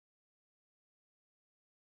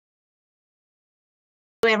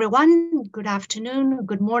Everyone, good afternoon,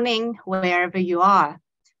 good morning, wherever you are.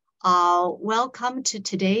 Welcome to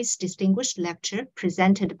today's distinguished lecture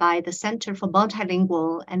presented by the Center for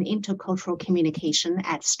Multilingual and Intercultural Communication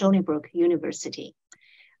at Stony Brook University.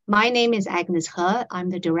 My name is Agnes He.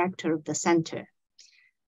 I'm the director of the center.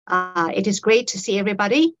 It is great to see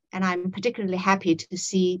everybody, and I'm particularly happy to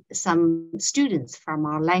see some students from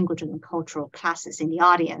our language and cultural classes in the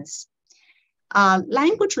audience.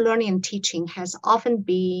 Language learning and teaching has often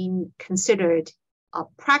been considered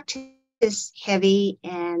practice-heavy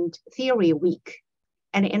and theory-weak.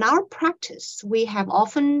 And in our practice, we have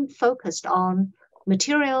often focused on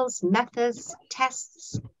materials, methods,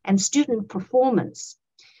 tests, and student performance.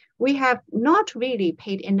 We have not really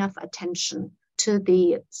paid enough attention to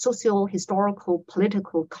the socio-historical,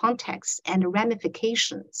 political context and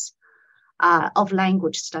ramifications of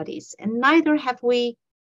language studies, and neither have we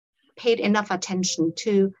paid enough attention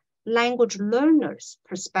to language learners'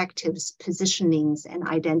 perspectives, positionings, and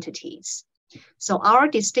identities. So our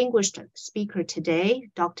distinguished speaker today,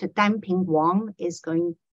 Dr. Danping Wang, is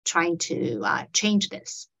trying to change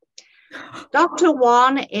this. Dr.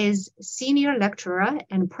 Wang is senior lecturer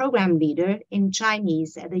and program leader in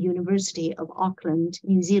Chinese at the University of Auckland,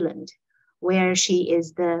 New Zealand, where she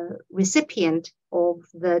is the recipient of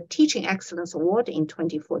the Teaching Excellence Award in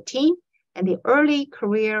 2014 and the Early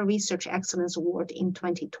Career Research Excellence Award in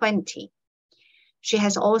 2020. She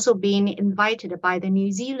has also been invited by the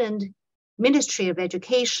New Zealand Ministry of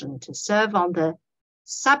Education to serve on the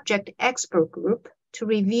subject expert group to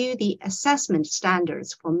review the assessment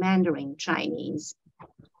standards for Mandarin Chinese.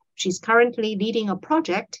 She's currently leading a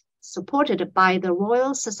project supported by the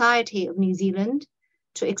Royal Society of New Zealand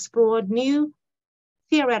to explore new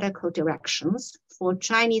theoretical directions for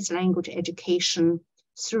Chinese language education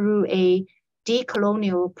through a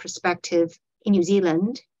decolonial perspective in New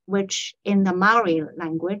Zealand, which in the Māori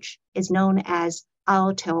language is known as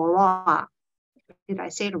Aotearoa. Did I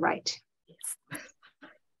say it right? Yes.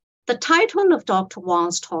 The title of Dr.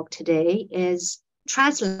 Wang's talk today is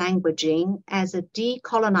Translanguaging as a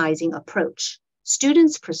Decolonizing Approach,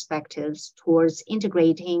 Students' Perspectives Towards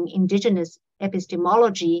Integrating Indigenous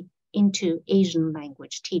Epistemology into Asian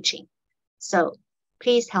Language Teaching. So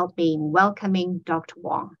please help me in welcoming Dr.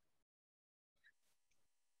 Wang.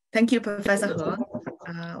 Thank you, Professor He.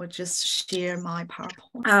 I'll just share my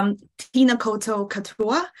PowerPoint. Tina Koto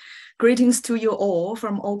Katua, greetings to you all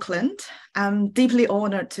from Auckland. I'm deeply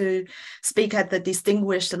honored to speak at the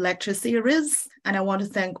distinguished lecture series, and I want to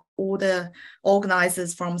thank all the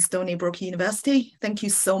organizers from Stony Brook University. Thank you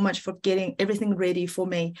so much for getting everything ready for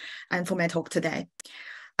me and for my talk today.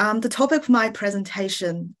 The topic of my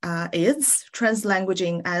presentation is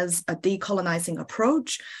Translanguaging as a Decolonizing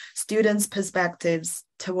Approach, Students' Perspectives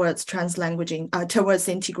towards Translanguaging, towards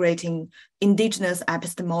integrating Indigenous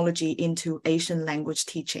epistemology into Asian language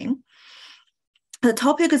teaching. The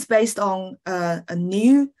topic is based on a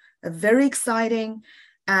very exciting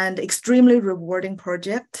and extremely rewarding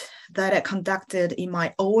project that I conducted in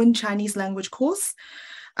my own Chinese language course.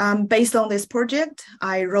 Based on this project,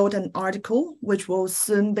 I wrote an article which will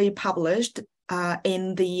soon be published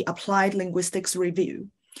in the Applied Linguistics Review.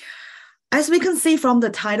 As we can see from the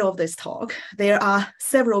title of this talk, there are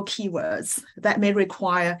several keywords that may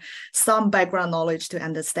require some background knowledge to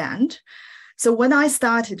understand. So when I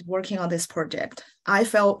started working on this project, I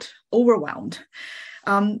felt overwhelmed.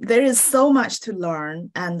 There is so much to learn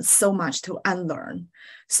and so much to unlearn.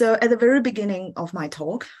 So at the very beginning of my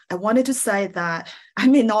talk, I wanted to say that I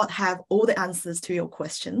may not have all the answers to your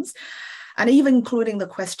questions, and even including the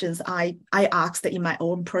questions I asked in my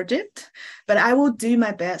own project, but I will do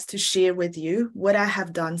my best to share with you what I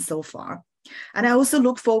have done so far. And I also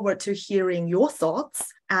look forward to hearing your thoughts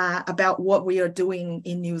about what we are doing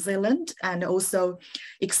in New Zealand, and also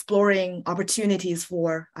exploring opportunities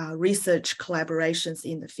for research collaborations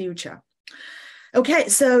in the future. Okay,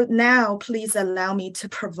 so now please allow me to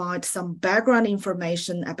provide some background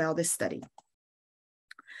information about this study.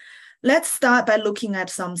 Let's start by looking at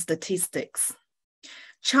some statistics.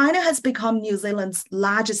 China has become New Zealand's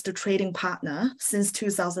largest trading partner since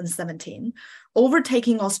 2017,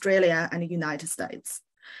 overtaking Australia and the United States.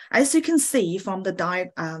 As you can see from the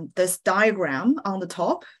this diagram on the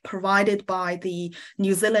top, provided by the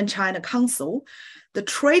New Zealand-China Council, the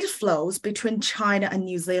trade flows between China and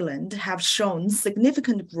New Zealand have shown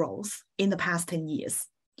significant growth in the past 10 years.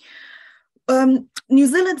 New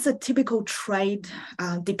Zealand's a typical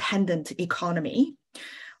trade-dependent economy.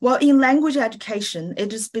 While in language education,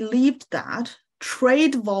 it is believed that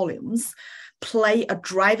trade volumes play a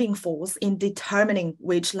driving force in determining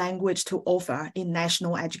which language to offer in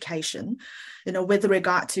national education, with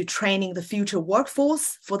regard to training the future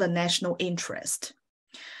workforce for the national interest.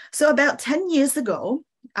 So about 10 years ago,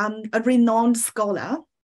 a renowned scholar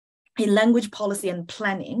in language policy and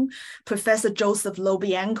planning, Professor Joseph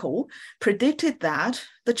Lobianco, predicted that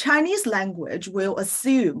the Chinese language will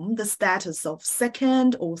assume the status of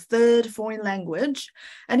second or third foreign language,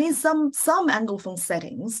 and in some Anglophone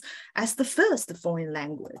settings, as the first foreign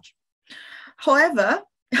language. However,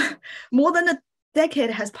 more than a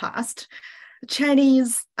decade has passed,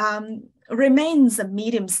 Chinese remains a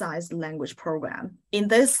medium-sized language program in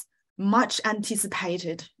this much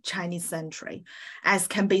anticipated Chinese century, as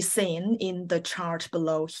can be seen in the chart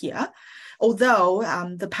below here. Although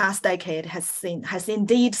the past decade has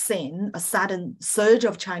indeed seen a sudden surge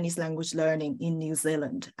of Chinese language learning in New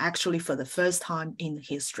Zealand, actually for the first time in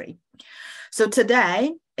history. So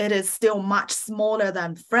today, it is still much smaller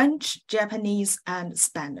than French, Japanese, and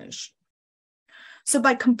Spanish. So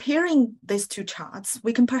by comparing these two charts,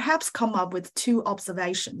 we can perhaps come up with two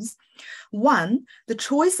observations. One, the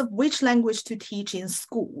choice of which language to teach in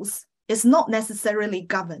schools is not necessarily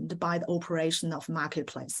governed by the operation of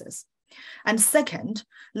marketplaces. And second,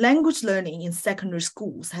 language learning in secondary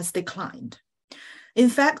schools has declined. In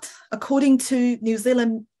fact, according to New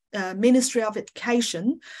Zealand Ministry of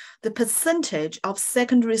Education, the percentage of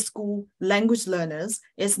secondary school language learners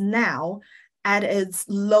is now at its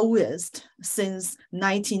lowest since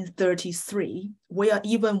 1933. We are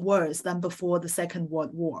even worse than before the Second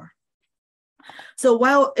World War. So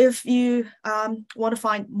while if you want to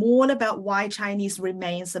find more about why Chinese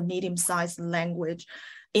remains a medium-sized language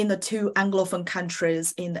in the two Anglophone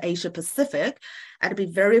countries in the Asia Pacific, I'd be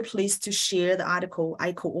very pleased to share the article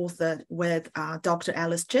I co-authored with Dr.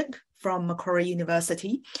 Alice Chick from Macquarie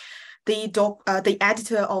University. The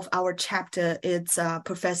editor of our chapter is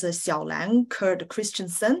Professor Xiaolan Kurt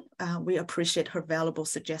Christensen. We appreciate her valuable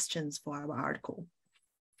suggestions for our article.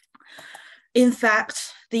 In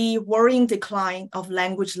fact, the worrying decline of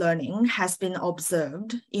language learning has been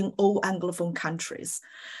observed in all Anglophone countries.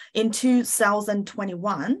 In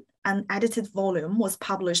 2021, an edited volume was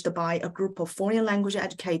published by a group of foreign language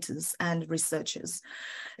educators and researchers.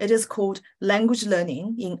 It is called Language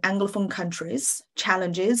Learning in Anglophone Countries,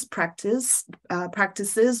 Challenges, Practices,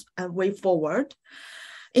 and Way Forward.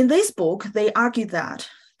 In this book, they argue that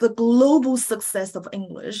the global success of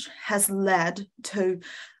English has led to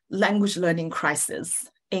language learning crisis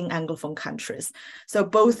in Anglophone countries. So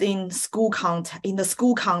both in the school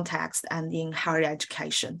context and in higher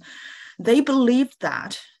education. They believe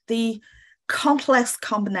that the complex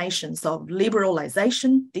combinations of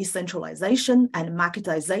liberalization, decentralization, and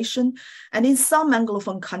marketization, and in some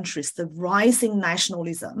Anglophone countries, the rising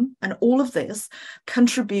nationalism, and all of this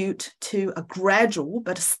contribute to a gradual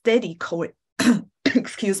but steady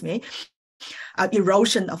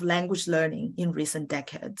erosion of language learning in recent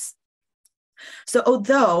decades. So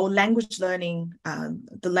although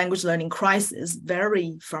the language learning crisis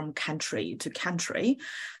vary from country to country,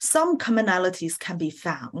 some commonalities can be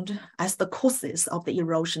found as the causes of the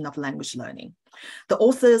erosion of language learning. The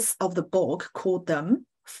authors of the book called them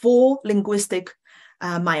 4 linguistic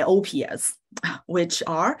myopias, which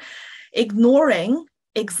are ignoring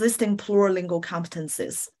existing plurilingual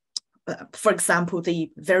competencies. For example,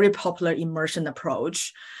 the very popular immersion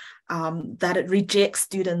approach, that it rejects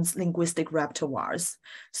students' linguistic repertoires.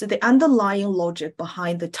 So the underlying logic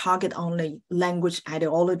behind the target-only language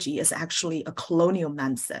ideology is actually a colonial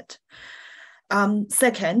mindset.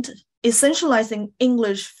 Second, essentializing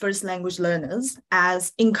English first language learners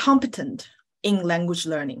as incompetent in language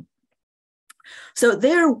learning. So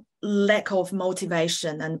their lack of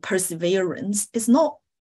motivation and perseverance is not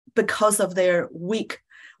because of their weak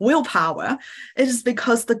willpower. It is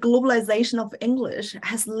because the globalization of English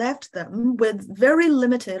has left them with very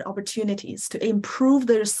limited opportunities to improve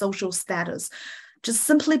their social status just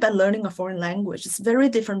simply by learning a foreign language. It's very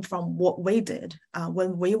different from what we did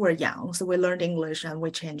when we were young. So we learned English and we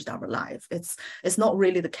changed our life. It's not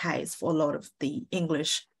really the case for a lot of the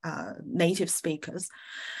English native speakers.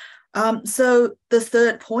 So the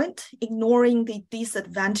third point, ignoring the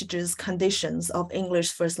disadvantageous conditions of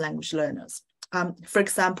English first language learners. For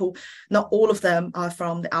example, not all of them are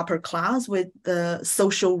from the upper class with the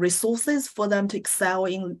social resources for them to excel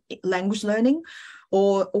in language learning,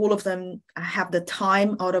 or all of them have the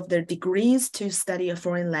time out of their degrees to study a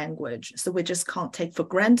foreign language. So we just can't take for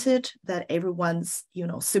granted that everyone's,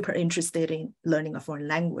 super interested in learning a foreign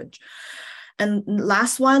language. And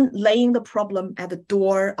last one, laying the problem at the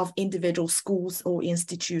door of individual schools or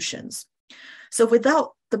institutions. So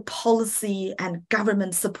without the policy and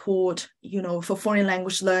government support, for foreign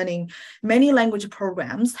language learning, many language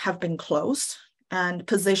programs have been closed and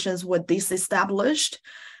positions were disestablished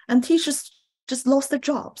and teachers just lost their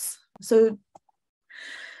jobs. So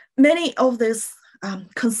many of these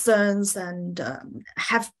concerns and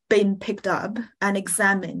have been picked up and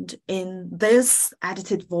examined in this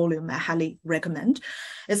edited volume I highly recommend.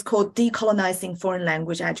 It's called Decolonizing Foreign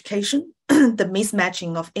Language Education, the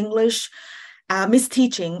mismatching of English,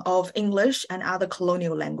 misteaching of English and other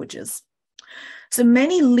colonial languages. So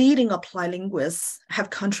many leading applied linguists have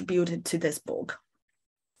contributed to this book.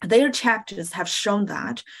 Their chapters have shown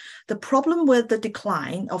that the problem with the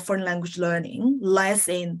decline of foreign language learning lies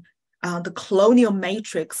in the colonial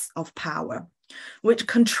matrix of power, which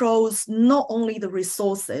controls not only the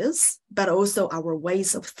resources, but also our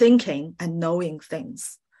ways of thinking and knowing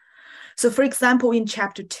things. So for example, in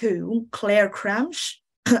chapter 2, Claire Cramsh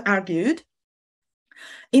argued,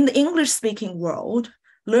 in the English-speaking world,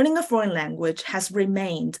 learning a foreign language has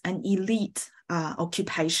remained an elite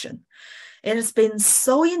occupation. It has been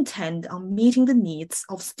so intent on meeting the needs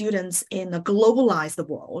of students in a globalized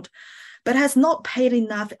world, but has not paid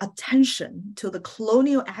enough attention to the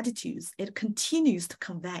colonial attitudes it continues to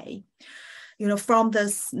convey, from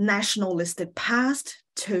this nationalistic past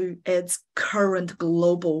to its current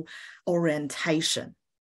global orientation.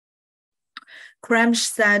 Cramsh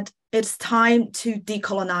said, it's time to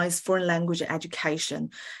decolonize foreign language education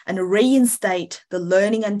and reinstate the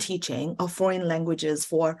learning and teaching of foreign languages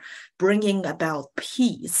for bringing about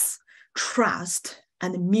peace, trust,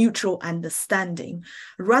 and mutual understanding,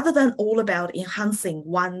 rather than all about enhancing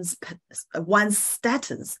one's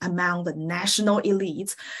status among the national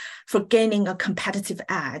elites for gaining a competitive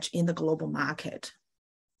edge in the global market.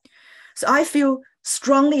 So I feel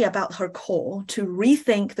strongly about her call to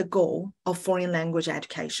rethink the goal of foreign language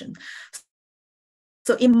education.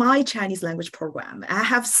 So in my Chinese language program, I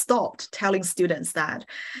have stopped telling students that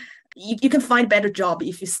you can find a better job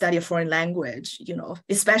if you study a foreign language,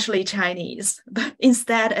 especially Chinese. But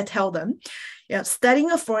instead, I tell them,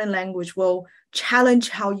 studying a foreign language will challenge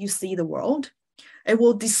how you see the world. It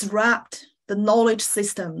will disrupt the knowledge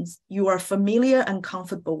systems you are familiar and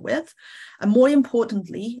comfortable with. And more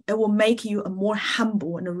importantly, it will make you a more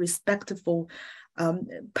humble and a respectful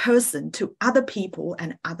person to other people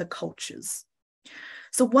and other cultures.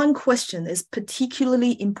 So one question is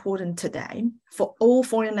particularly important today for all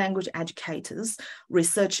foreign language educators,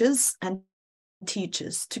 researchers, and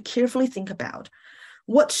teachers to carefully think about.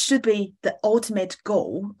 What should be the ultimate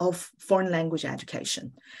goal of foreign language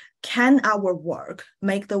education? Can our work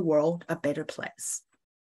make the world a better place?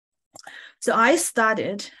 So I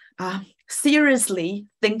started seriously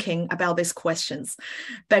thinking about these questions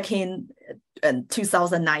back in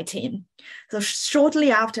 2019. So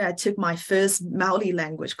shortly after I took my first Māori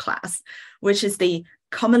language class, which is the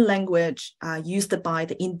common language used by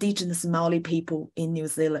the Indigenous Māori people in New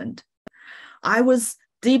Zealand. I was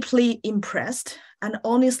deeply impressed and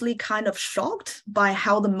honestly kind of shocked by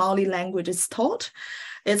how the Māori language is taught.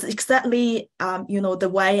 It's exactly,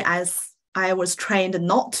 the way as I was trained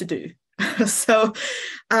not to do. So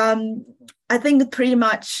I think pretty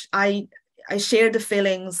much I share the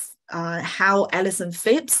feelings how Alison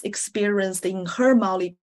Phipps experienced in her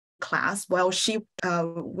Māori class while she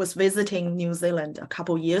was visiting New Zealand a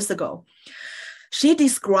couple of years ago. She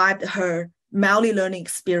described her Māori learning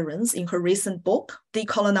experience in her recent book,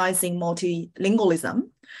 Decolonizing Multilingualism.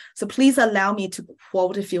 So please allow me to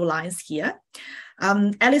quote a few lines here.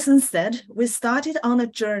 Alison said, we started on a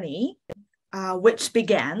journey which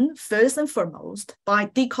began first and foremost by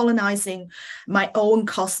decolonizing my own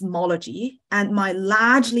cosmology and my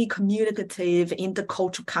largely communicative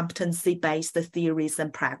intercultural competency-based theories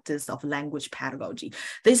and practice of language pedagogy.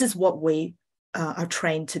 This is what we are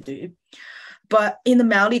trained to do. But in the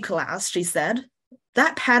Māori class, she said,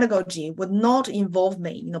 that pedagogy would not involve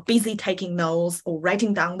me, busy taking notes or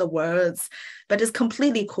writing down the words, but is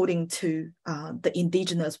completely according to the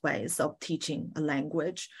Indigenous ways of teaching a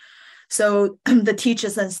language. So the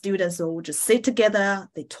teachers and students will just sit together,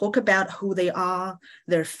 they talk about who they are,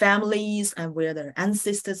 their families and where their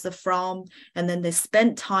ancestors are from, and then they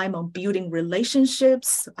spend time on building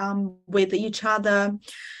relationships with each other.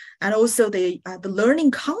 And also the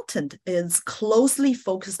learning content is closely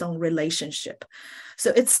focused on relationship.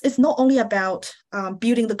 So it's not only about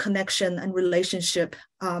building the connection and relationship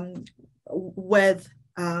with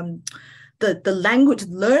the language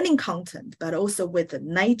learning content, but also with the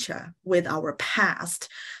nature, with our past.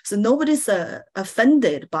 So nobody's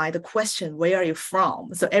offended by the question, where are you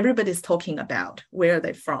from? So everybody's talking about where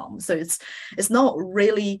they're from. So it's not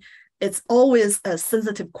really it's always a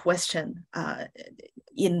sensitive question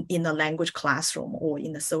in a language classroom or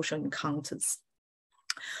in the social encounters.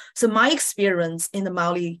 So my experience in the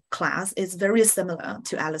Māori class is very similar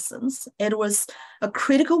to Alison's. It was a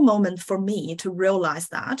critical moment for me to realize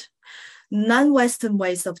that non-Western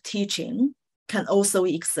ways of teaching can also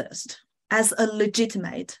exist as a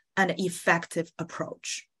legitimate and effective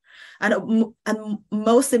approach. And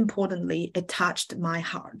most importantly, it touched my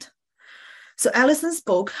heart. So Alison's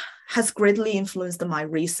book has greatly influenced my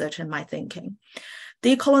research and my thinking.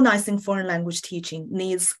 Decolonizing foreign language teaching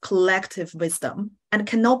needs collective wisdom and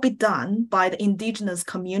cannot be done by the Indigenous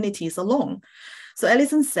communities alone. So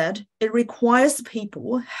Alison said, it requires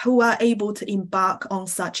people who are able to embark on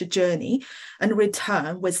such a journey and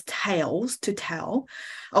return with tales to tell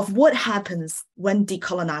of what happens when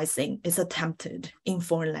decolonizing is attempted in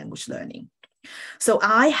foreign language learning. So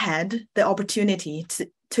I had the opportunity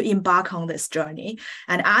to embark on this journey,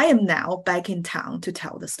 and I am now back in town to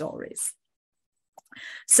tell the stories.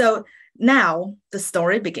 So now the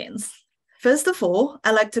story begins. First of all,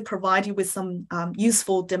 I'd like to provide you with some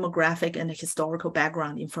useful demographic and historical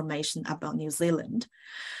background information about New Zealand.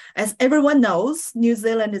 As everyone knows, New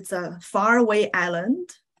Zealand is a faraway island.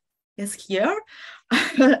 It's here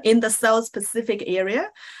in the South Pacific area.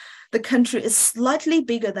 The country is slightly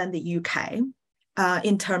bigger than the UK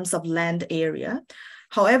in terms of land area.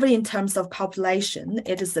 However, in terms of population,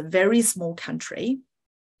 it is a very small country.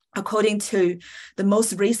 According to the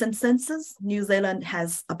most recent census, New Zealand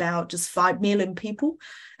has about just 5 million people,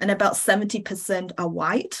 and about 70% are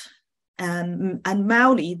white. And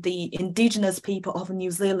Māori, the indigenous people of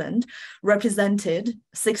New Zealand, represented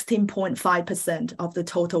 16.5% of the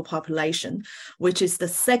total population, which is the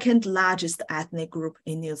second largest ethnic group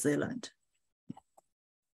in New Zealand.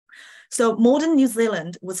 So modern New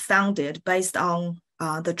Zealand was founded based on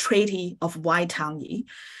the Treaty of Waitangi.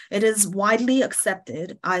 It is widely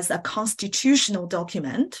accepted as a constitutional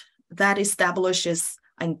document that establishes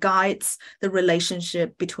and guides the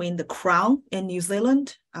relationship between the Crown in New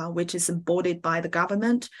Zealand, which is embodied by the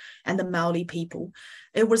government, and the Māori people.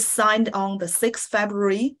 It was signed on the 6th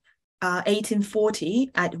February 1840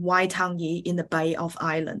 at Waitangi in the Bay of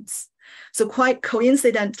Islands. So quite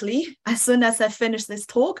coincidentally, as soon as I finish this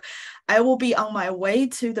talk, I will be on my way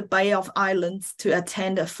to the Bay of Islands to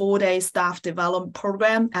attend a 4-day staff development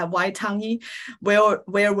program at Waitangi, where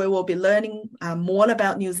we will be learning more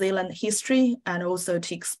about New Zealand history and also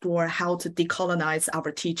to explore how to decolonize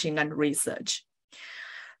our teaching and research.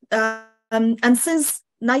 And since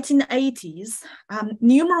 1980s,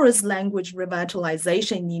 numerous language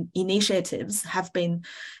revitalization initiatives have been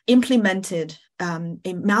implemented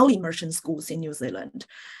in Māori immersion schools in New Zealand.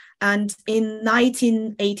 And in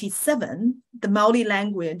 1987, the Māori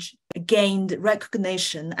language gained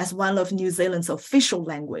recognition as one of New Zealand's official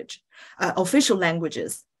languages.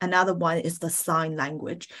 Another one is the sign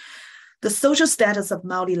language. The social status of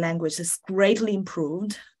Māori language has greatly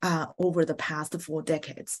improved over the past 4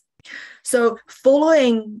 decades. So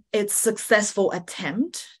following its successful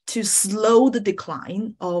attempt to slow the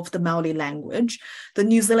decline of the Māori language, the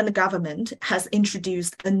New Zealand government has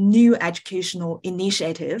introduced a new educational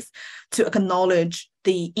initiative to acknowledge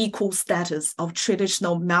the equal status of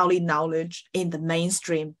traditional Māori knowledge in the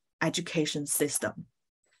mainstream education system.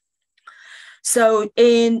 So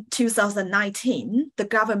in 2019, the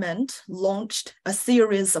government launched a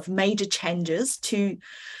series of major changes to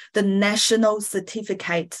the National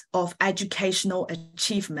Certificate of Educational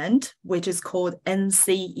Achievement, which is called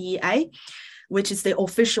NCEA, which is the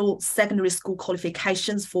official secondary school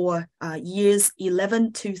qualifications for years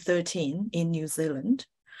 11 to 13 in New Zealand.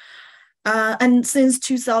 And since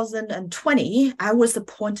 2020, I was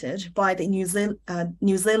appointed by the New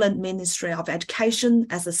Zealand Ministry of Education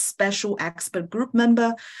as a special expert group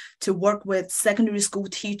member to work with secondary school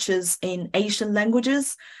teachers in Asian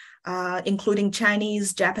languages, including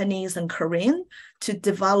Chinese, Japanese, and Korean, to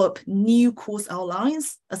develop new course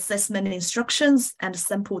outlines, assessment instructions, and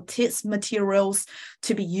sample test materials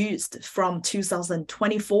to be used from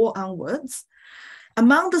 2024 onwards.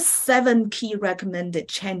 Among the 7 key recommended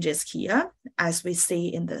changes here, as we see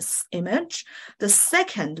in this image, the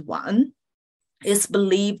second one is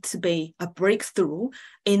believed to be a breakthrough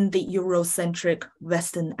in the Eurocentric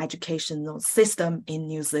Western educational system in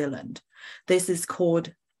New Zealand. This is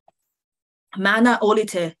called Mana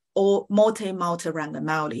Olite or Mote Mātauranga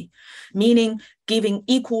Māori, meaning giving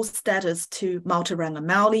equal status to Mātauranga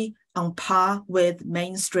Māori on par with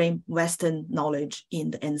mainstream Western knowledge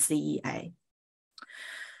in the NCEA.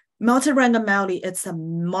 Mātauranga Māori, it's a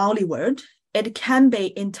Māori word. it can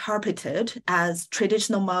be interpreted as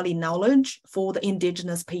traditional Māori knowledge for the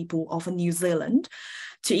Indigenous people of New Zealand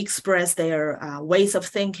to express their ways of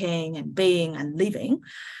thinking and being and living.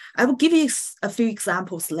 I will give you a few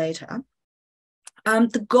examples later.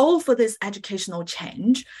 The goal for this educational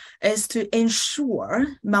change is to ensure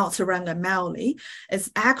Aotearoa Māori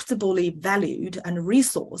is actively valued and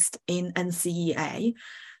resourced in NCEA,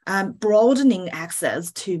 broadening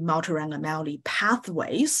access to Aotearoa Māori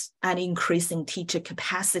pathways and increasing teacher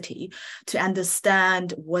capacity to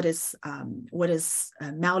understand what is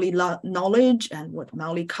Māori knowledge and what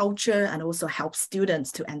Māori culture, and also help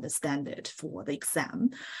students to understand it for the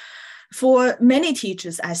exam. For many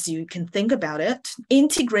teachers, as you can think about it,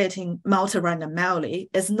 integrating Aotearoa Māori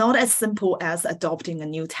is not as simple as adopting a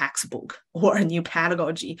new textbook or a new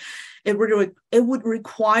pedagogy. It would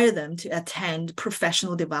require them to attend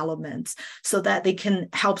professional developments so that they can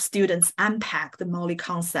help students unpack the Māori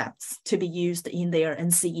concepts to be used in their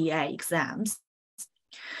NCEA exams.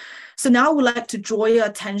 So now I would like to draw your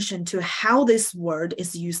attention to how this word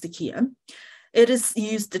is used here. It is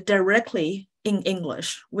used directly in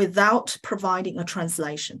English without providing a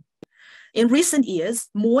translation. In recent years,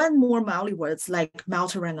 more and more Māori words like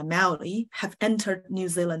Aotearoa Māori have entered New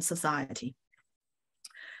Zealand society.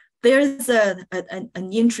 There is an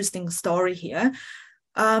interesting story here.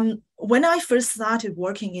 When I first started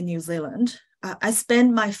working in New Zealand, I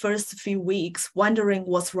spent my first few weeks wondering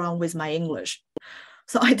what's wrong with my English.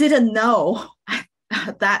 So I didn't know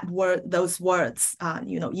those words,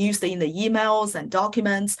 used in the emails and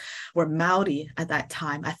documents were Māori at that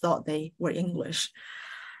time. I thought they were English.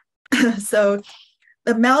 So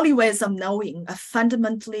the Māori ways of knowing are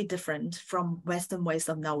fundamentally different from Western ways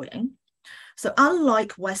of knowing. So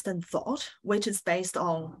unlike Western thought, which is based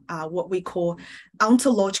on what we call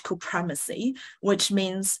ontological primacy, which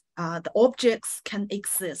means the objects can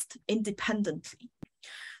exist independently.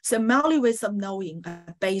 So Māori ways of knowing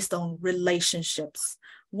are based on relationships.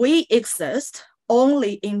 We exist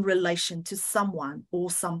only in relation to someone or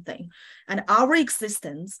something, and our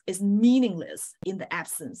existence is meaningless in the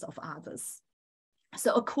absence of others.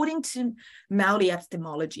 So according to Māori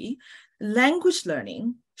epistemology, language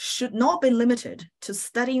learning should not be limited to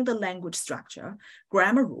studying the language structure,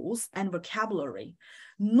 grammar rules, and vocabulary,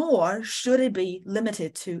 nor should it be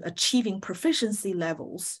limited to achieving proficiency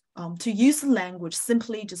levels to use the language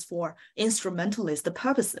simply just for instrumentalist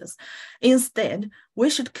purposes. Instead, we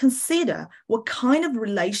should consider what kind of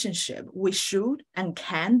relationship we should and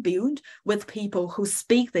can build with people who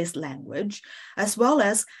speak this language, as well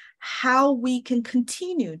as how we can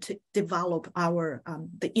continue to develop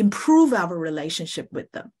improve our relationship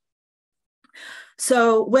with them.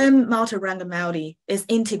 So when Aotearoa Māori is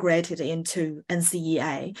integrated into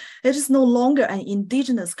NCEA, it is no longer an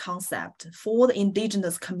Indigenous concept for the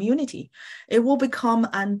Indigenous community. It will become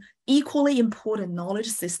an equally important knowledge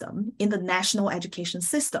system in the national education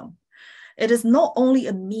system. It is not only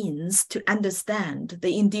a means to understand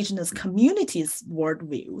the Indigenous community's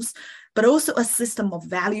worldviews, but also a system of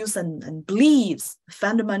values and beliefs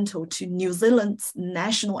fundamental to New Zealand's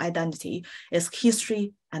national identity, its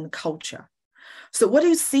history and culture. So what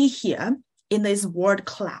you see here in this word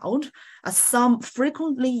cloud are some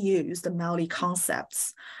frequently used Māori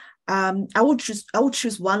concepts. I will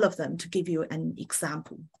choose one of them to give you an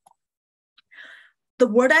example. The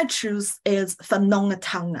word I choose is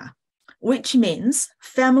whanaungatanga, which means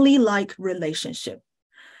family-like relationship.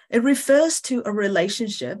 It refers to a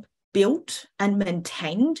relationship built and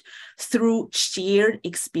maintained through shared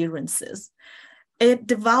experiences. It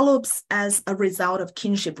develops as a result of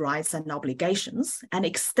kinship rights and obligations and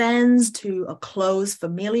extends to a close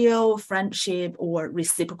familial, friendship, or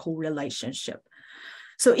reciprocal relationship.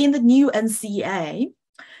 So in the new NCEA,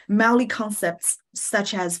 Māori concepts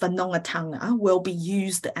such as whanaungatanga will be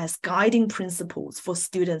used as guiding principles for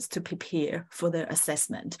students to prepare for their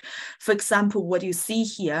assessment. For example, what you see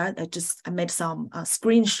here, I made some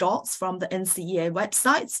screenshots from the NCEA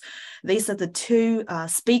websites. These are the two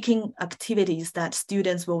speaking activities that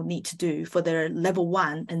students will need to do for their level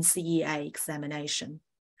 1 NCEA examination.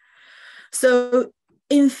 So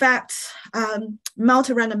in fact,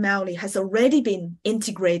 Aotearoa Māori has already been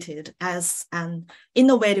integrated as an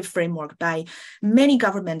innovative framework by many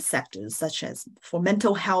government sectors, such as for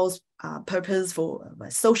mental health purpose, for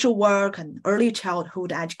social work and early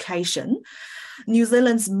childhood education. New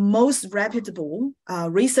Zealand's most reputable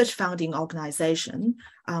research funding organization,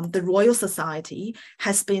 the Royal Society,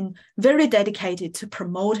 has been very dedicated to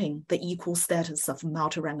promoting the equal status of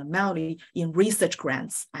Aotearoa Māori in research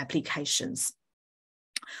grants applications.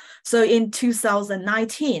 So in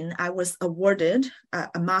 2019, I was awarded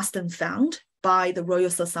a Marsden Fund by the Royal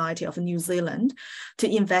Society of New Zealand to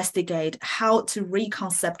investigate how to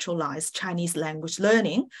reconceptualize Chinese language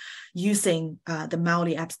learning using the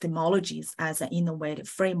Māori epistemologies as an innovative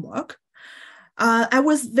framework. I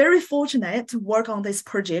was very fortunate to work on this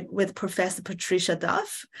project with Professor Patricia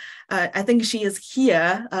Duff. I think she is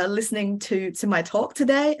here listening to my talk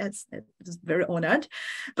today. It's very honored.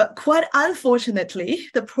 But quite unfortunately,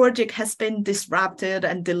 the project has been disrupted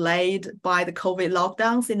and delayed by the COVID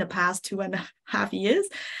lockdowns in the past 2.5 years.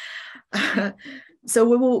 So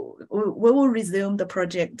we will resume the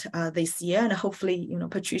project this year, and hopefully,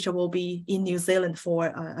 Patricia will be in New Zealand for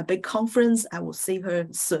a big conference. I will see her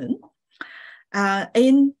soon.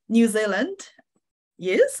 In New Zealand,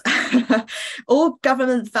 yes, all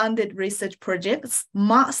government-funded research projects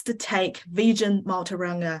must take Vision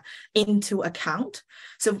Mātauranga into account.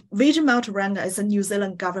 So Vision Mātauranga is a New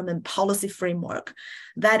Zealand government policy framework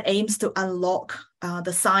that aims to unlock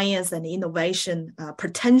the science and innovation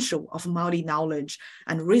potential of Māori knowledge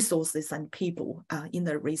and resources and people in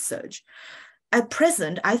the research. At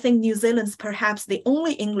present, I think New Zealand is perhaps the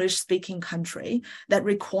only English-speaking country that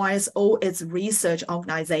requires all its research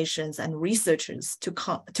organizations and researchers to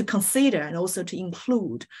consider and also to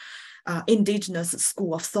include Indigenous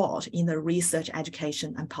school of thought in the research,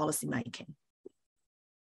 education, and policy making.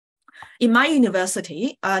 In my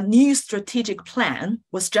university, a new strategic plan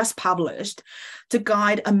was just published to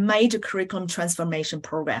guide a major curriculum transformation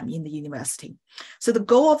program in the university. So the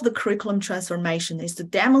goal of the curriculum transformation is to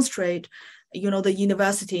demonstrate the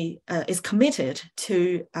university is committed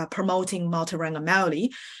to promoting Mātauranga Māori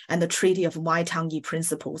and the Treaty of Waitangi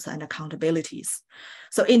principles and accountabilities.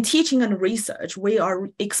 So in teaching and research, we are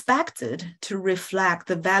expected to reflect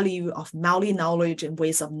the value of Māori knowledge and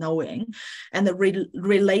ways of knowing and the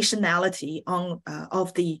relationality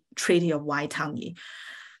of the Treaty of Waitangi.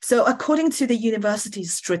 So according to the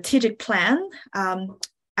university's strategic plan,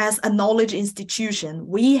 as a knowledge institution,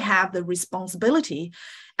 we have the responsibility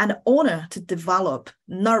and honor to develop,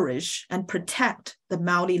 nourish, and protect the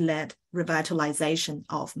Māori-led revitalization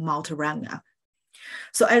of Mātauranga.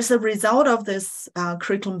 So as a result of this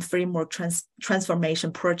curriculum framework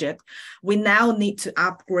transformation project, we now need to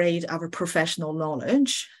upgrade our professional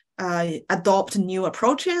knowledge, adopt new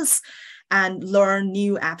approaches, and learn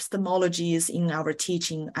new epistemologies in our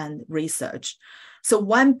teaching and research. So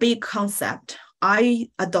one big concept I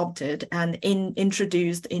adopted and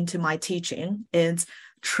introduced into my teaching is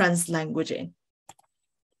translanguaging.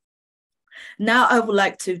 Now I would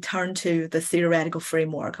like to turn to the theoretical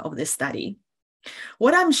framework of this study.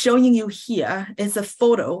 What I'm showing you here is a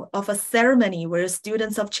photo of a ceremony where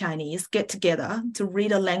students of Chinese get together to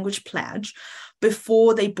read a language pledge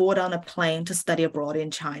before they board on a plane to study abroad in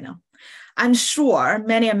China. I'm sure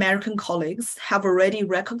many American colleagues have already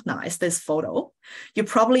recognized this photo. You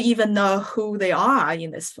probably even know who they are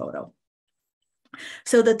in this photo.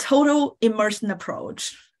 So the total immersion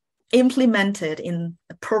approach implemented in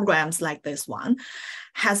programs like this one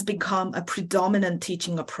has become a predominant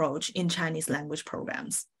teaching approach in Chinese language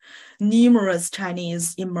programs. Numerous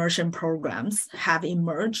Chinese immersion programs have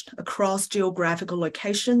emerged across geographical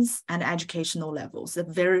locations and educational levels. They're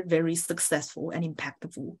very, very successful and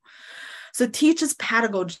impactful. So teachers'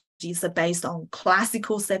 pedagogies are based on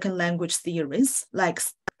classical second language theories like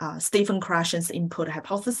Stephen Krashen's input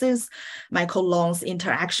hypothesis, Michael Long's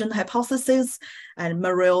interaction hypothesis, and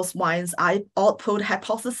Mariel Wine's output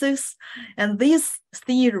hypothesis. And these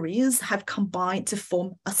theories have combined to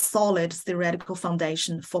form a solid theoretical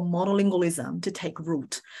foundation for monolingualism to take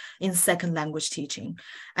root in second language teaching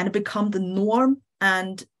and become the norm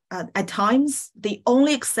and at times the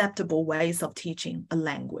only acceptable ways of teaching a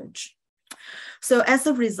language. So as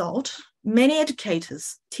a result, many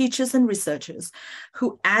educators, teachers, and researchers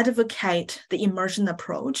who advocate the immersion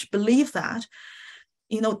approach believe that,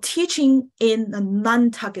 teaching in a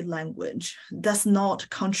non-target language does not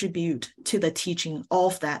contribute to the teaching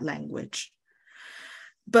of that language.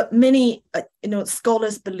 But many,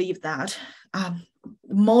 scholars believe that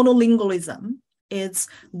monolingualism is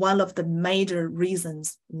one of the major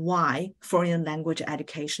reasons why foreign language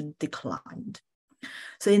education declined.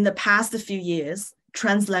 So in the past few years,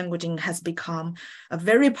 translanguaging has become a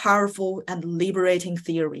very powerful and liberating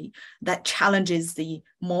theory that challenges the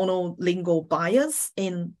monolingual bias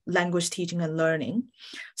in language teaching and learning.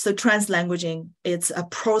 So translanguaging, it's a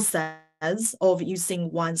process of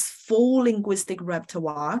using one's full linguistic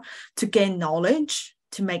repertoire to gain knowledge,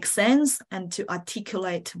 to make sense, and to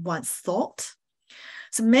articulate one's thought.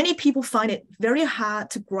 So many people find it very hard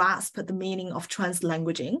to grasp the meaning of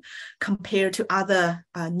translanguaging compared to other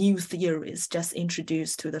new theories just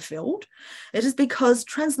introduced to the field. It is because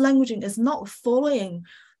translanguaging is not following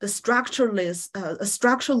the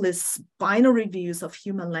structureless binary views of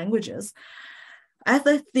human languages, as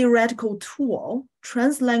a theoretical tool,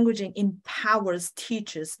 translanguaging empowers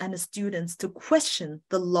teachers and students to question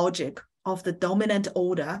the logic of the dominant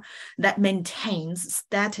order that maintains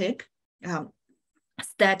static,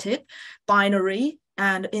 binary,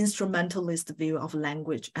 and instrumentalist view of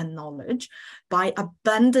language and knowledge by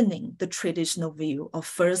abandoning the traditional view of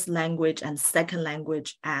first language and second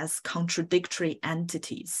language as contradictory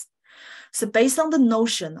entities. So based on the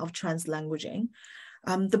notion of translanguaging,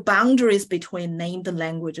 the boundaries between named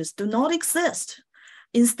languages do not exist.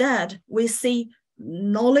 Instead, we see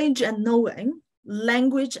knowledge and knowing,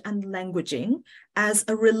 language and languaging as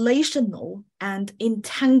a relational and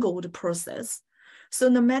entangled process. So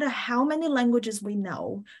no matter how many languages we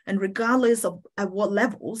know, and regardless of at what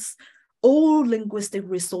levels, all linguistic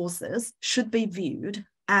resources should be viewed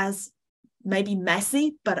as maybe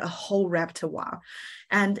messy, but a whole repertoire,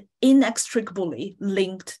 and inextricably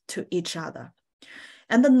linked to each other.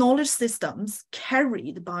 And the knowledge systems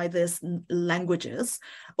carried by these languages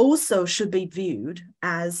also should be viewed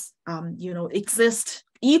as, exist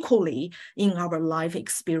equally in our life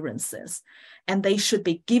experiences. And they should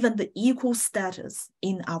be given the equal status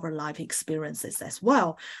in our life experiences as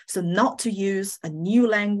well. So not to use a new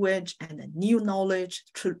language and a new knowledge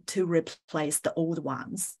to replace the old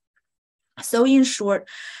ones. So in short,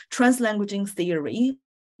 translanguaging theory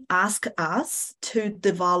asks us to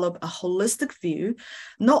develop a holistic view,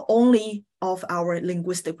 not only of our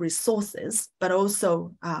linguistic resources, but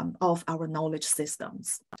also of our knowledge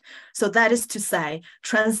systems. So that is to say,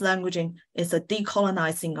 translanguaging is a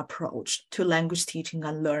decolonizing approach to language teaching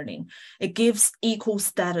and learning. It gives equal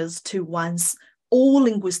status to one's all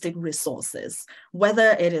linguistic resources,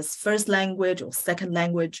 whether it is first language or second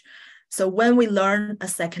language. So when we learn a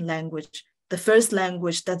second language, the first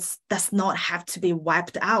language does not have to be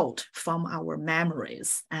wiped out from our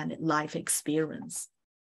memories and life experience.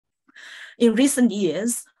 In recent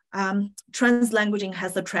years, translanguaging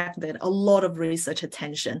has attracted a lot of research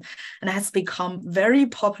attention and has become very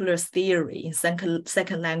popular theory in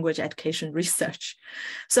second language education research.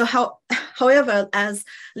 So however, as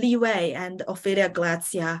Li Wei and Ophelia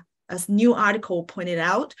Grazia, as new article pointed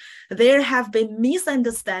out, there have been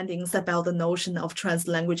misunderstandings about the notion of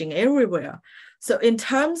translanguaging everywhere. So in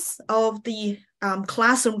terms of the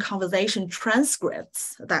classroom conversation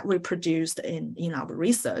transcripts that we produced in our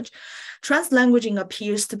research, translanguaging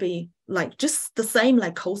appears to be like just the same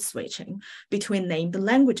like code switching between named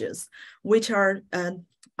languages, which are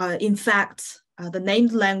in fact, the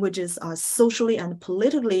named languages are socially and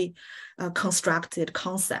politically constructed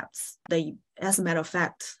concepts. They, as a matter of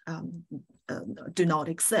fact, do not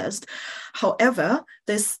exist. However,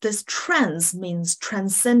 this trans means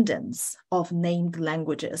transcendence of named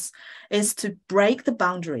languages, is to break the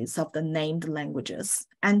boundaries of the named languages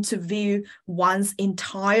and to view one's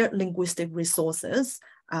entire linguistic resources,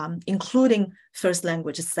 including first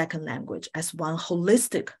language, second language, as one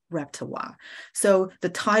holistic repertoire. So the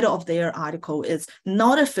title of their article is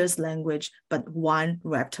Not a First Language, but One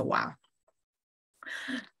Repertoire.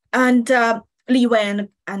 And Li Wei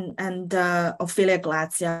and Ophelia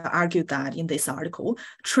Grazia argued that in this article,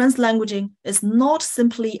 translanguaging is not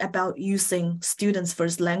simply about using students'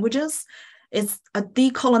 first languages. It's a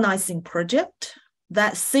decolonizing project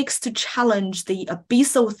that seeks to challenge the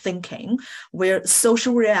abyssal thinking where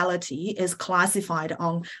social reality is classified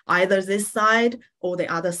on either this side or the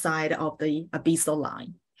other side of the abyssal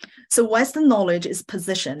line. So Western knowledge is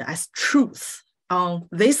positioned as truth on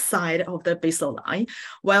this side of the abyssal line,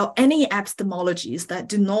 while any epistemologies that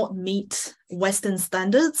do not meet Western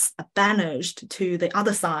standards are banished to the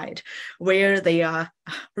other side, where they are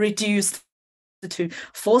reduced to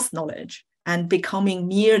false knowledge and becoming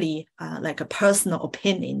merely like a personal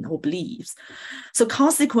opinion or beliefs. So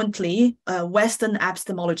consequently, Western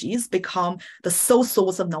epistemologies become the sole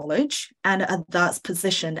source of knowledge and are thus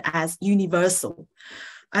positioned as universal.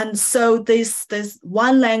 And so this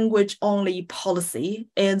one language only policy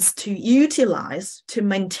is to utilize, to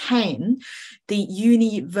maintain the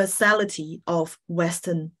universality of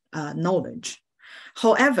Western knowledge.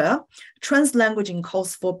 However, translanguaging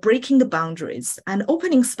calls for breaking the boundaries and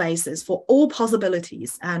opening spaces for all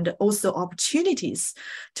possibilities and also opportunities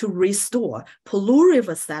to restore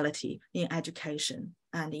pluriversality in education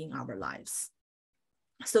and in our lives.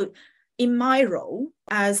 So in my role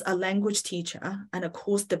as a language teacher and a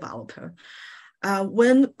course developer,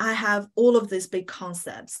 when I have all of these big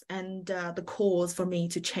concepts and the cause for me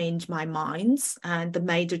to change my minds and the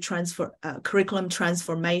major curriculum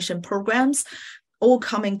transformation programs all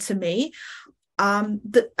coming to me,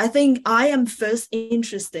 I think I am first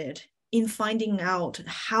interested in finding out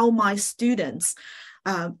how my students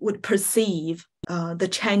would perceive the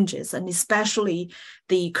changes, and especially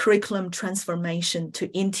the curriculum transformation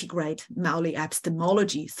to integrate Māori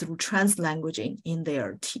epistemology through translanguaging in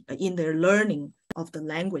their learning of the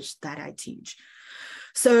language that I teach.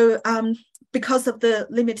 So because of the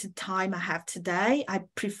limited time I have today, I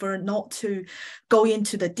prefer not to go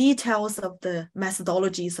into the details of the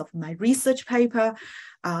methodologies of my research paper.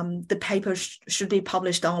 The paper should be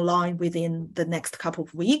published online within the next couple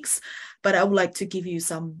of weeks, but I would like to give you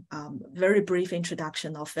some very brief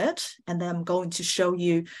introduction of it. And then I'm going to show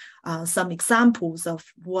you some examples of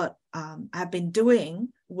what I've been doing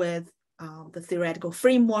with the theoretical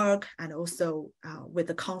framework and also with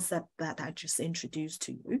the concept that I just introduced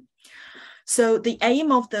to you. So the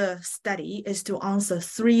aim of the study is to answer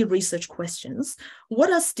 3 research questions.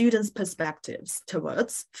 What are students' perspectives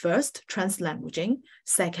towards, first, translanguaging,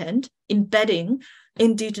 second, embedding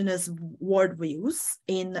Indigenous worldviews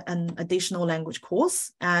in an additional language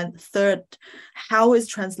course, and third, how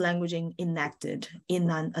is translanguaging enacted in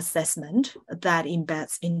an assessment that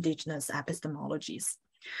embeds Indigenous epistemologies?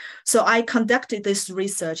 So I conducted this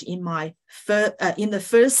research in the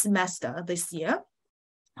first semester this year,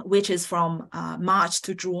 which is from March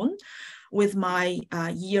to June, with my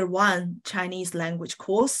year 1 Chinese language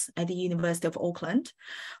course at the University of Auckland.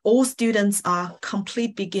 All students are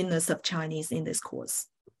complete beginners of Chinese in this course.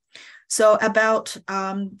 So about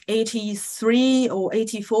 83 or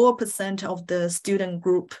 84% of the student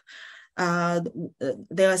group,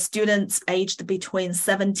 there are students aged between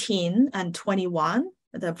 17 and 21.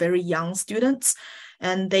 They're very young students.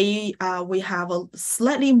 And we have a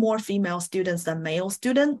slightly more female students than male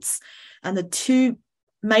students. And the 2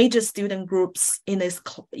 major student groups in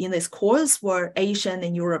this course were Asian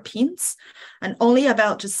and Europeans. And only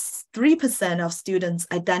about just 3% of students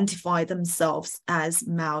identify themselves as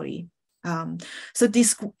Māori. So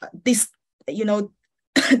despite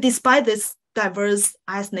this diverse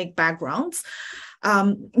ethnic backgrounds,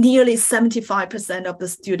 nearly 75% of the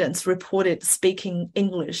students reported speaking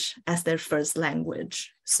English as their first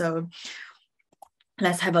language. So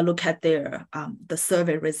let's have a look at the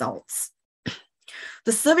survey results.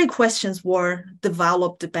 The survey questions were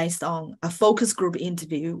developed based on a focus group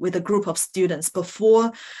interview with a group of students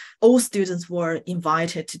before all students were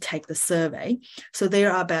invited to take the survey. So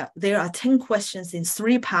there are 10 questions in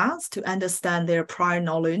 3 parts to understand their prior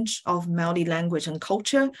knowledge of Māori language and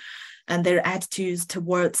culture, and their attitudes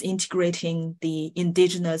towards integrating the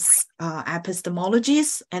Indigenous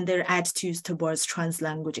epistemologies, and their attitudes towards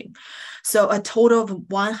translanguaging. So a total of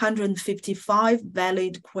 155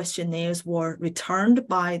 valid questionnaires were returned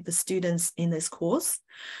by the students in this course.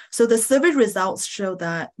 So the survey results show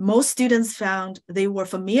that most students found they were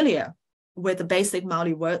familiar with the basic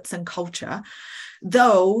Māori words and culture,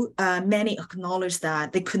 though many acknowledged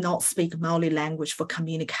that they could not speak Māori language for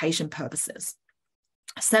communication purposes.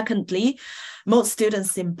 Secondly, most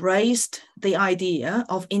students embraced the idea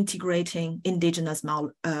of integrating Indigenous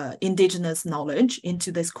knowledge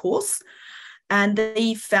into this course, and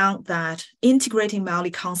they found that integrating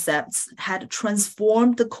Māori concepts had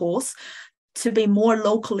transformed the course to be more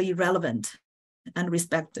locally relevant and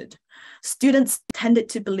respected. Students tended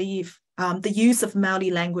to believe the use of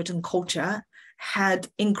Māori language and culture had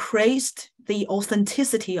increased the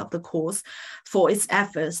authenticity of the course for its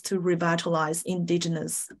efforts to revitalize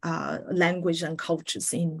Indigenous language and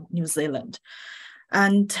cultures in New Zealand.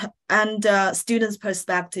 And students'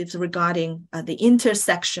 perspectives regarding the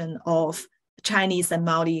intersection of Chinese and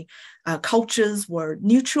Māori cultures were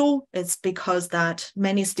neutral. It's because that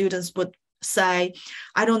many students would say,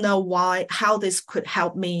 I don't know how this could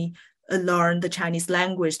help me learn the Chinese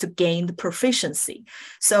language to gain the proficiency.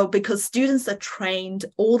 So because students are trained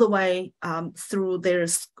all the way through their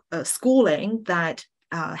schooling that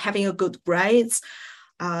having a good grades,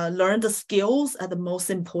 learn the skills are the most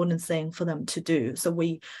important thing for them to do. So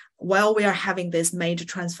while we are having this major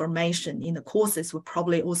transformation in the courses, we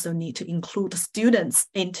probably also need to include students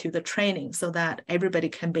into the training so that everybody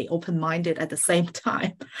can be open-minded at the same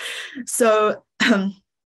time. So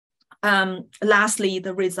lastly,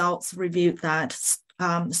 the results revealed that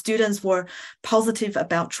students were positive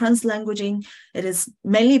about translanguaging. It is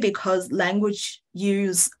mainly because language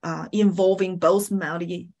use involving both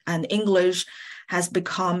Māori and English has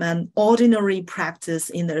become an ordinary practice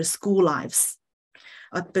in their school lives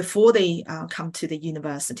before they come to the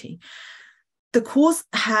university. The course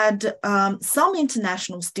had some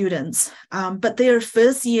international students, but their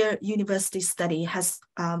first year university study has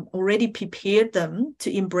already prepared them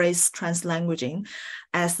to embrace translanguaging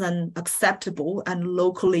as an acceptable and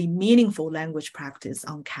locally meaningful language practice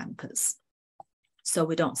on campus. So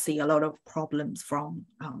we don't see a lot of problems from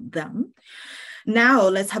them. Now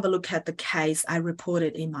let's have a look at the case I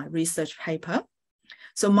reported in my research paper.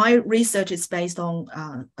 So my research is based on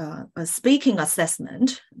a speaking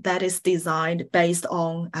assessment that is designed based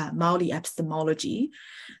on Māori epistemology,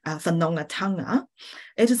 whanaungatanga.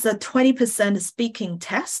 It is a 20% speaking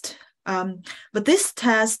test, but this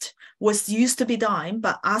test was used to be done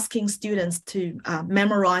by asking students to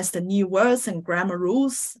memorize the new words and grammar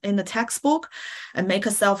rules in the textbook and make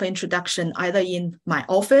a self-introduction either in my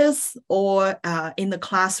office or in the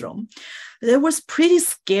classroom. It was pretty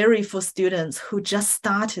scary for students who just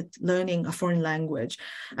started learning a foreign language,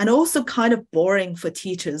 and also kind of boring for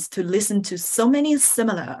teachers to listen to so many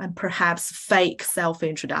similar and perhaps fake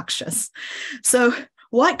self-introductions. So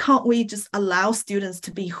why can't we just allow students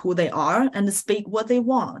to be who they are and speak what they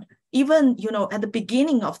want, even, at the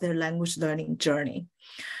beginning of their language learning journey?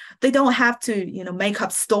 They don't have to, make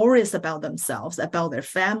up stories about themselves, about their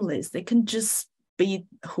families. They can just be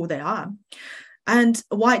who they are. And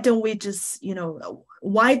why don't we just,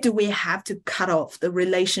 why do we have to cut off the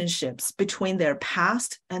relationships between their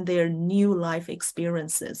past and their new life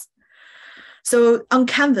experiences? So on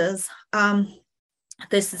Canvas,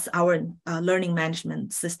 this is our learning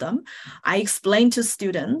management system. I explained to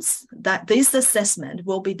students that this assessment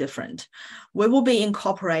will be different. We will be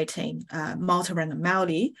incorporating Mātauranga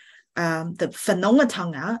Māori, the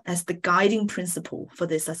whanaungatanga, as the guiding principle for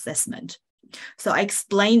this assessment. So I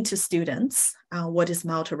explained to students what is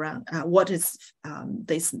Mātauranga, what is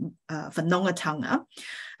this whanaungatanga.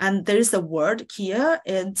 And there is a word here.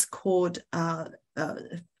 It's called, for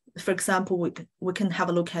example, we can have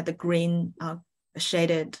a look at the green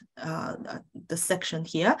shaded the section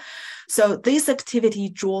here. So this activity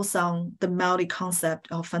draws on the Māori concept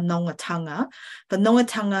of whanaungatanga.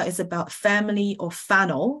 Whanaungatanga is about family or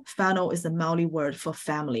whānau. Whānau is a Māori word for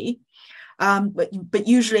family. But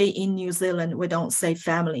usually in New Zealand, we don't say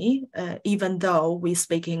family. Even though we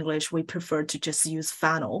speak English, we prefer to just use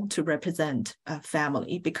whānau to represent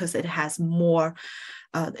family because it has more,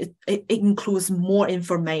 it includes more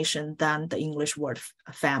information than the English word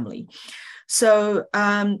family. So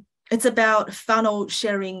it's about whānau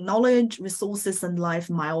sharing knowledge, resources, and life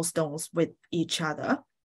milestones with each other.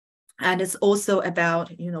 And it's also about,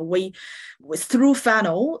 through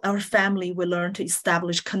whānau, our family, we learn to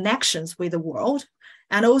establish connections with the world.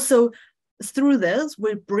 And also through this,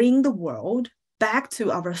 we bring the world back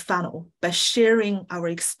to our whānau by sharing our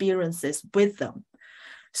experiences with them.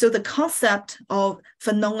 So the concept of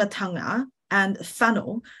whanaungatanga and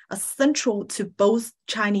whānau are central to both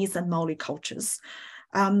Chinese and Māori cultures.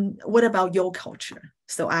 What about your culture?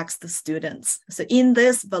 So ask the students. So in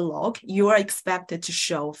this vlog, you are expected to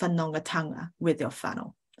show whanaungatanga with your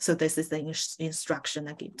whānau. So this is the instruction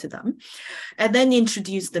I give to them. And then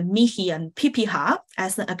introduce the mihi and pipiha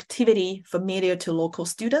as an activity familiar to local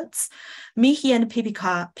students. Mihi and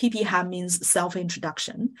pipiha means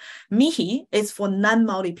self-introduction. Mihi is for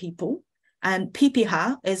non-Māori people, and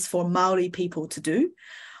pipiha is for Māori people to do.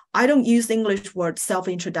 I don't use the English word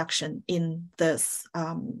self-introduction in this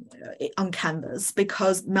on Canvas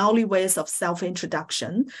because Māori ways of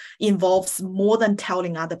self-introduction involves more than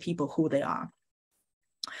telling other people who they are.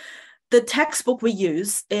 The textbook we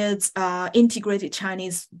use is Integrated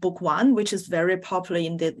Chinese Book 1, which is very popular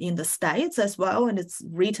in the States as well, and it's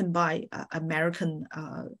written by American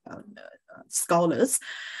scholars.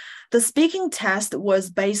 The speaking test was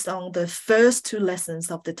based on the first 2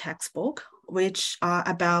 lessons of the textbook, which are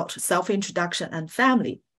about self-introduction and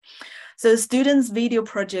family. So students' video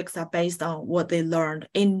projects are based on what they learned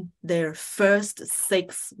in their first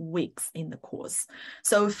 6 weeks in the course.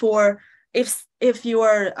 So if you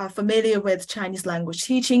are familiar with Chinese language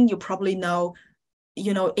teaching, you probably know,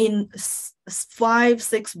 in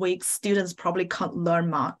 5-6 weeks, students probably can't learn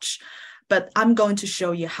much, but I'm going to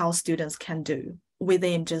show you how students can do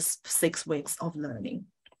within just 6 weeks of learning.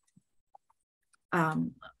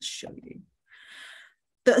 I'll show you.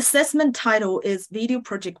 The assessment title is Video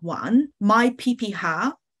Project 1, My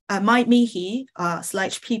Pipiha, My Mihi /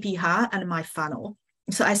 Pipiha, and My whānau.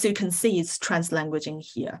 So as you can see, it's translanguaging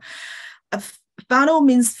here. Whānau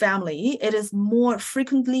means family. It is more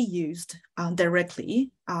frequently used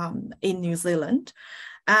directly in New Zealand.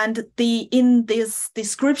 And in this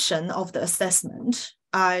description of the assessment,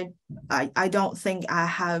 I don't think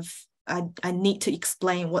I need to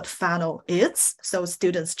explain what whānau is. So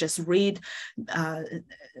students just read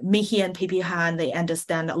mihi and pipiha and they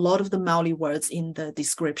understand a lot of the Māori words in the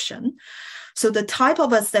description. So the type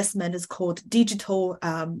of assessment is called digital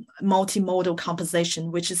multimodal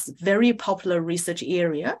composition, which is a very popular research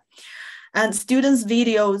area. And students'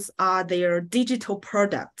 videos are their digital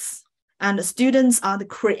products. And the students are the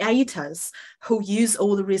creators who use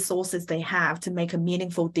all the resources they have to make a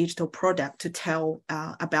meaningful digital product to tell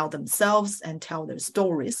about themselves and tell their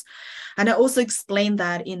stories. And I also explained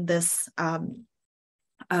that in this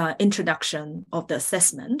introduction of the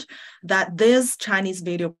assessment, that this Chinese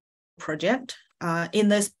video project, in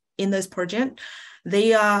this project,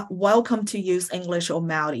 they are welcome to use English or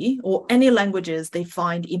Māori or any languages they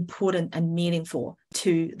find important and meaningful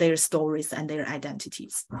to their stories and their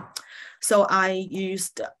identities. So I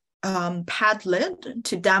used Padlet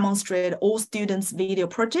to demonstrate all students' video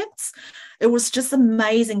projects. It was just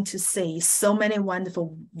amazing to see so many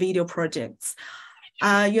wonderful video projects.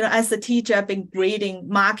 As a teacher, I've been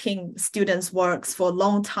marking students' works for a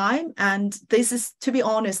long time. And this is, to be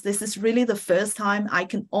honest, this is really the first time I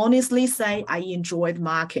can honestly say I enjoyed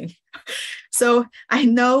marking. So I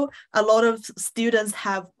know a lot of students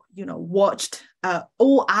have, watched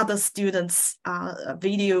all other students'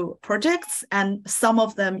 video projects, and some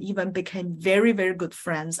of them even became very, very good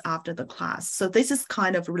friends after the class. So this is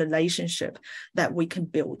kind of a relationship that we can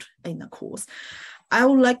build in the course. I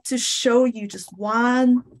would like to show you just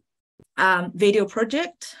one video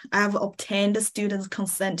project. I've obtained the student's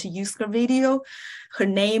consent to use the video. Her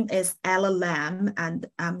name is Ella Lam, and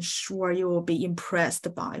I'm sure you will be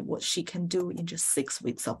impressed by what she can do in just 6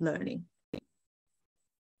 weeks of learning.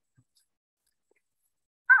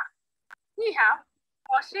 你好，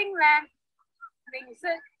我姓 Lam， 名字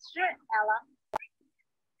是 Ella。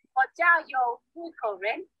我家有5口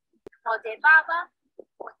人，我的爸爸、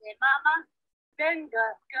我的妈妈、2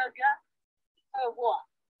个哥哥和我。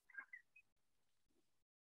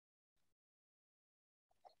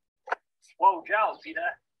Whoa, Zhao,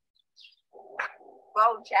 Peter.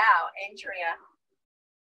 Whoa, Zhao, Andrea.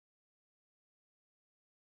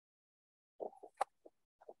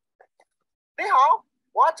 你好，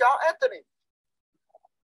我叫 Anthony。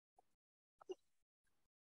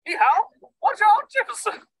你好，我叫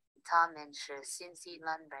Jefferson。他们是新西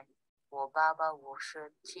兰人，我爸爸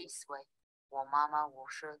57岁，我妈妈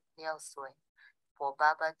56岁。我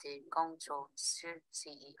爸爸的工作是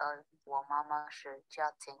CEO， 我妈妈是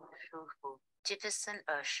家庭主妇。Jefferson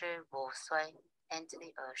 25岁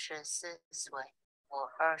 ，Anthony 24岁，我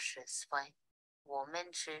20岁。我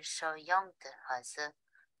们是收养的孩子，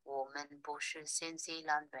我们不是新西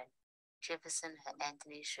兰人。Jefferson 和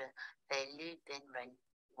Anthony 是菲律宾人，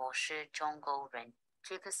我是中国人。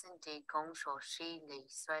Jefferson 的工作是2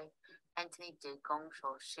岁 ，Anthony 的工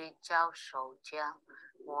作是教授家。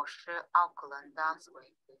我是奥克兰大学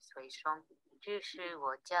的学生，这是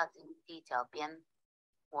我家庭的照片。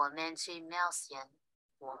我们是描线，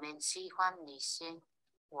我们喜欢旅行，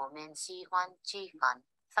我们喜欢吃饭。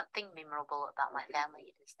Something memorable about my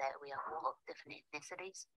family is that we are all of different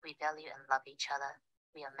ethnicities. We value and love each other.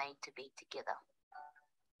 We are made to be together.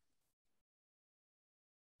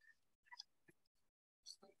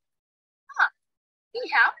 你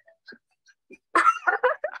好，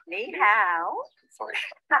你好。Sorry.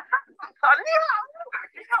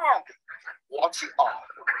 你好，我去啊，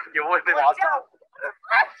有位被马上。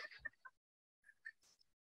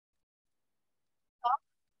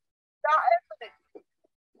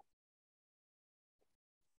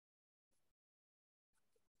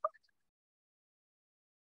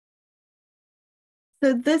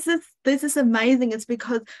So this is amazing. It's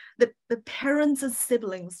because the parents and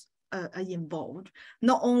siblings are involved,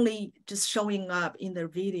 not only just showing up in their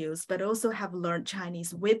videos, but also have learned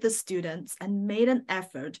Chinese with the students and made an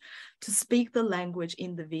effort to speak the language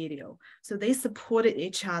in the video. So they supported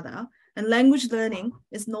each other. And language learning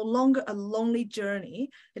is no longer a lonely journey.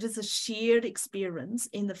 It is a shared experience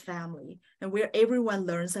in the family and where everyone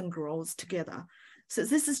learns and grows together. So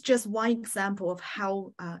this is just one example of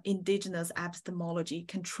how Indigenous epistemology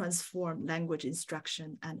can transform language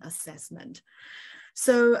instruction and assessment.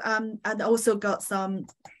 So I also got some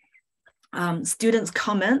students'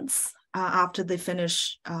 comments after they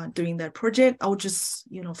finish doing their project. I'll just,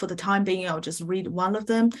 for the time being, I'll just read one of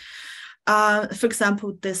them. For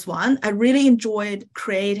example, this one, I really enjoyed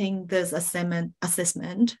creating this assignment,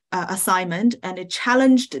 and it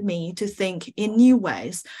challenged me to think in new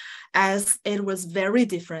ways, as it was very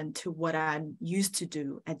different to what I'm used to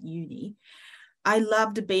do at uni. I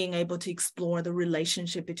loved being able to explore the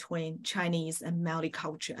relationship between Chinese and Māori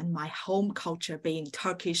culture and my home culture being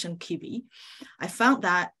Turkish and Kiwi. I found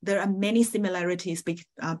that there are many similarities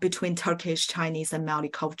between Turkish, Chinese, and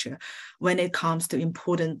Māori culture when it comes to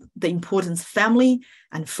the importance of family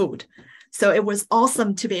and food. So it was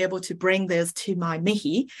awesome to be able to bring this to my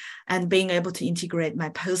mihi and being able to integrate my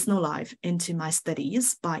personal life into my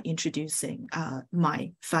studies by introducing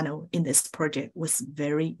my whānau in this project was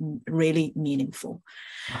really meaningful.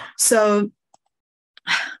 So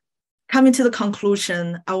coming to the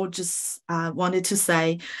conclusion, I would just wanted to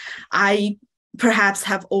say, I perhaps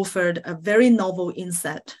have offered a very novel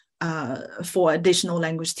insight for additional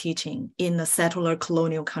language teaching in a settler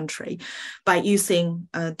colonial country by using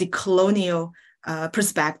a decolonial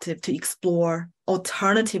perspective to explore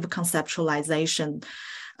alternative conceptualization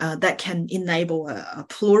that can enable a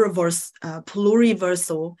pluriversal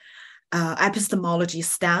epistemology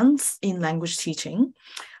stance in language teaching.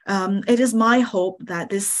 It is my hope that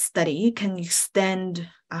this study can extend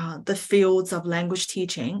the fields of language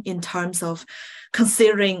teaching in terms of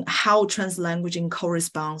considering how translanguaging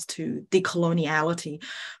corresponds to decoloniality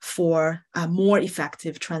for a more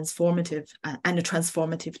effective transformative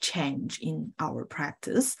change in our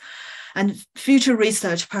practice. And future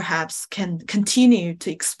research perhaps can continue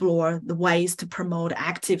to explore the ways to promote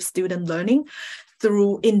active student learning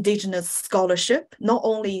through Indigenous scholarship, not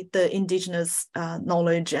only the Indigenous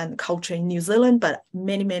knowledge and culture in New Zealand, but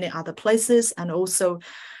many other places, and also,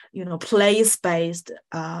 place-based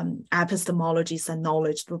epistemologies and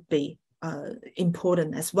knowledge would be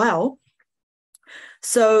important as well.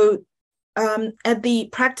 So at the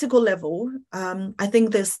practical level, I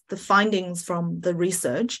think the findings from the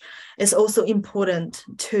research is also important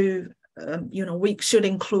to, we should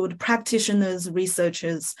include practitioners,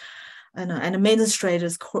 researchers, and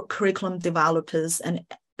administrators, curriculum developers, and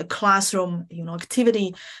classroom,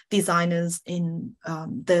 activity designers in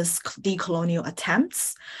this decolonial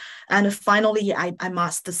attempts. And finally, I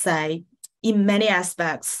must say, in many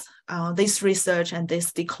aspects, this research and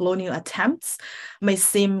these decolonial attempts may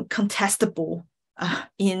seem contestable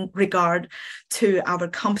in regard to our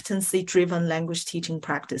competency-driven language teaching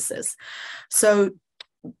practices. So,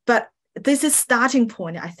 but this is starting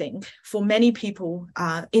point, I think, for many people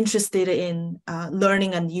interested in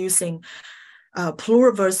learning and using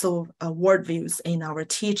pluriversal worldviews in our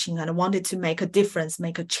teaching, and wanted to make a difference,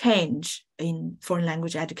 make a change in foreign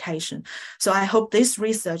language education. So I hope this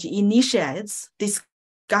research initiates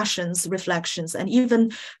discussions, reflections, and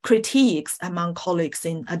even critiques among colleagues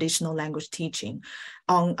in additional language teaching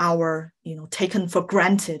on our, taken for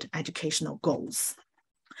granted educational goals.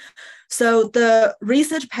 So the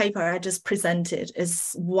research paper I just presented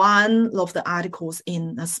is one of the articles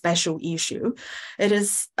in a special issue.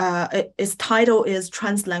 Its title is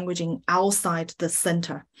Translanguaging Outside the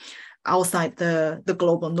Center, outside the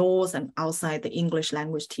global north and outside the English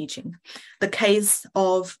language teaching. The case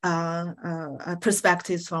of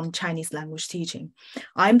perspectives from Chinese language teaching.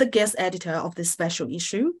 I'm the guest editor of this special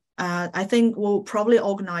issue. I think we'll probably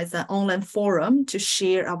organize an online forum to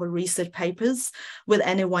share our research papers with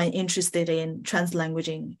anyone interested in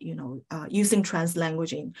translanguaging, using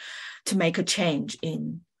translanguaging to make a change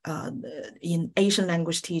in Asian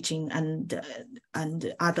language teaching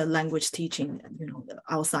and other language teaching,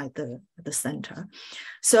 outside the center.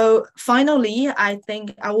 So finally, I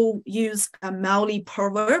think I will use a Maori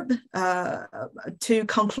proverb to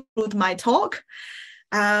conclude my talk.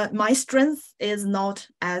 My strength is not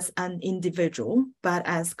as an individual, but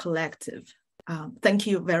as collective. Thank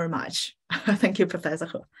you very much. Thank you, Professor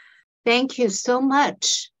He. Thank you so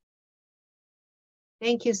much.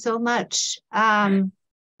 Thank you so much.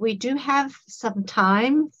 We do have some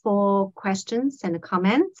time for questions and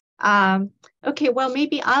comments. Okay, well,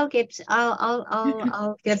 maybe I'll get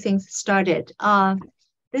things started.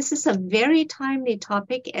 This is a very timely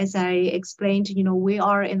topic. As I explained, we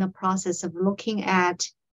are in the process of looking at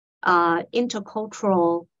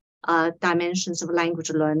intercultural dimensions of language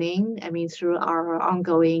learning. Through our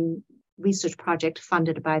ongoing research project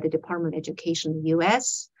funded by the Department of Education in the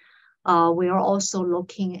US. We are also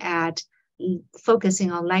looking at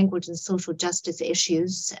focusing on language and social justice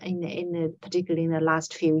issues, particularly in the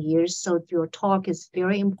last few years. So your talk is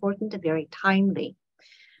very important and very timely.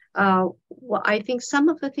 Well, I think some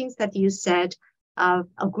of the things that you said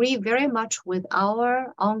agree very much with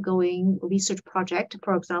our ongoing research project.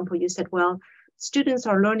 For example, you said, well, students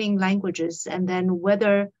are learning languages, and then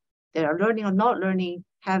whether they are learning or not learning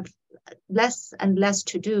have less and less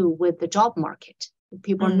to do with the job market.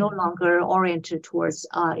 People are no longer oriented towards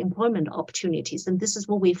employment opportunities. And this is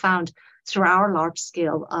what we found through our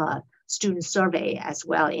large-scale student survey as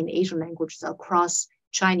well in Asian languages across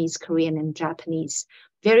Chinese, Korean, and Japanese.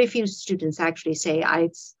 Very few students actually say,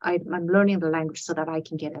 I'm learning the language so that I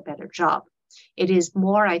can get a better job. It is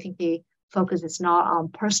more, I think, the focus is not on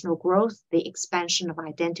personal growth, the expansion of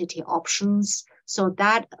identity options. So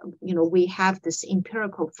that, we have this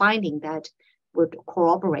empirical finding that would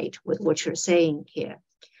corroborate with what you're saying here.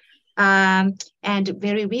 And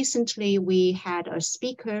very recently, we had a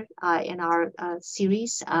speaker in our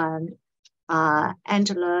series,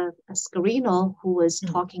 Angela Scarino, who was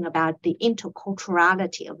talking about the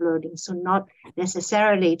interculturality of learning. So not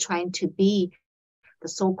necessarily trying to be the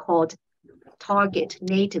so-called target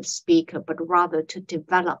native speaker, but rather to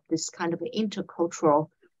develop this kind of intercultural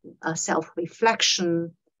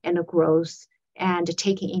self-reflection and a growth, and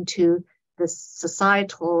taking into the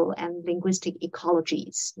societal and linguistic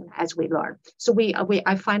ecologies as we learn. So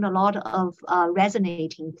I find a lot of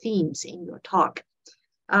resonating themes in your talk.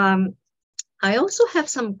 I also have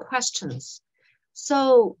some questions.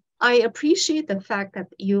 So I appreciate the fact that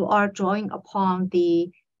you are drawing upon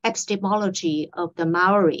the epistemology of the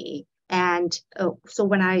Maori. And so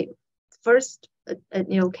when I first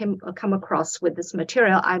come across with this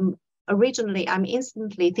material, I'm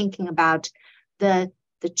instantly thinking about the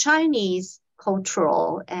Chinese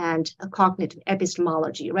cultural and cognitive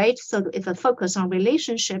epistemology, right? So if I focus on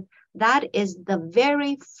relationship, that is the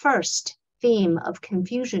very first theme of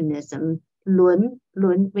Confucianism, lun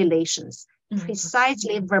relations,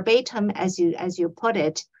 precisely verbatim as you put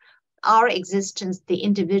it. Our existence, the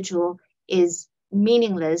individual, is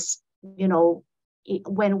meaningless,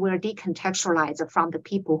 when we're decontextualized from the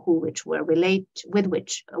people with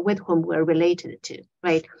whom we're related to,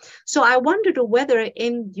 right? So I wondered whether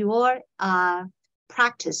in your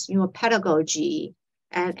practice, your pedagogy,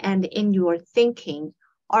 and in your thinking,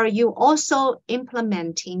 are you also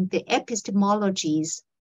implementing the epistemologies,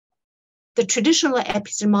 the traditional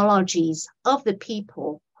epistemologies of the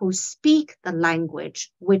people who speak the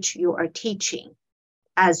language which you are teaching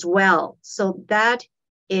as well? So that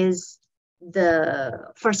is the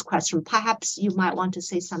first question. Perhaps you might want to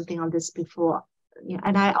say something on this before.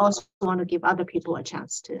 And I also want to give other people a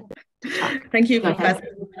chance to talk. Thank you, Professor.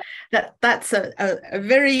 That's a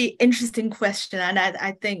very interesting question. And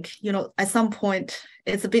I think, at some point,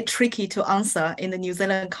 it's a bit tricky to answer in the New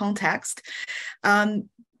Zealand context.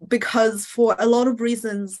 Because for a lot of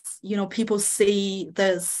reasons, people see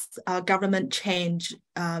this government change,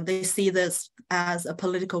 they see this as a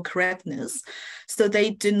political correctness. So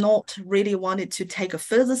they do not really want it to take a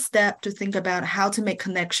further step to think about how to make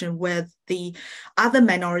connection with the other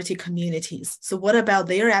minority communities. So what about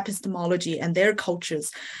their epistemology and their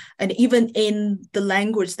cultures? And even in the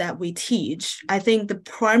language that we teach, I think the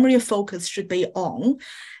primary focus should be on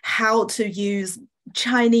how to use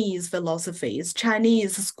Chinese philosophies,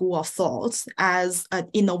 Chinese school of thoughts as an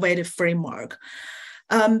innovative framework.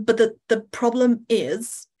 But the problem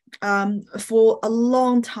is, for a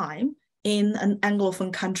long time in an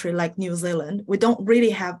Anglophone country like New Zealand, we don't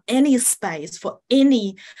really have any space for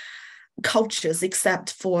any cultures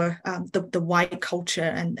except for the white culture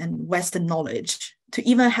and Western knowledge to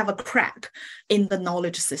even have a crack in the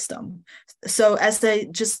knowledge system. So as I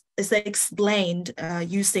explained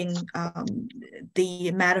using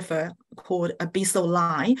the metaphor called abyssal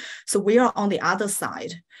line, so we are on the other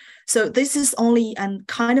side. So this is only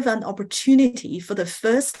kind of an opportunity for the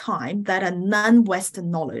first time that a non-Western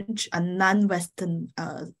knowledge, a non-Western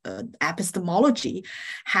epistemology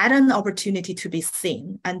had an opportunity to be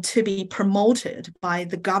seen and to be promoted by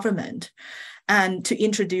the government and to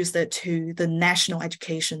introduce it to the national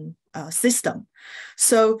education system.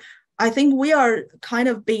 So I think we are kind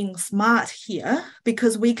of being smart here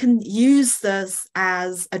because we can use this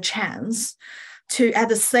as a chance to, at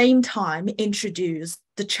the same time, introduce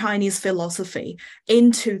the Chinese philosophy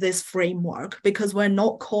into this framework, because we're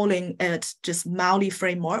not calling it just Māori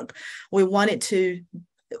framework. We want it to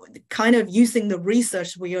kind of using the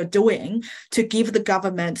research we are doing to give the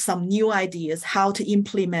government some new ideas how to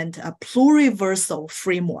implement a pluriversal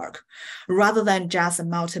framework rather than just a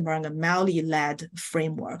Māori and Māori-led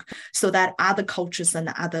framework, so that other cultures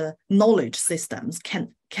and other knowledge systems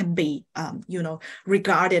can be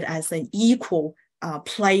regarded as an equal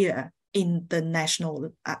player in the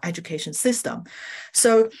national education system.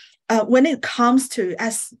 So when it comes to,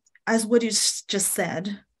 as what you just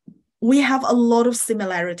said, we have a lot of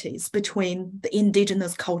similarities between the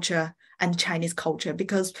Indigenous culture and Chinese culture,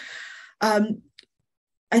 because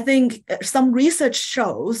I think some research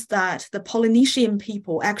shows that the Polynesian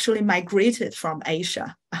people actually migrated from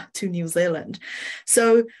Asia to New Zealand.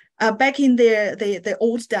 So back in the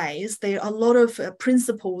old days, there are a lot of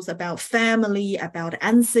principles about family, about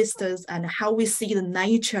ancestors, and how we see the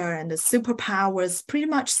nature and the superpowers pretty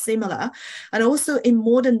much similar. And also in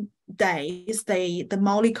modern days, the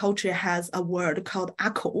Māori culture has a word called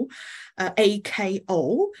ako,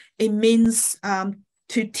 A-K-O. It means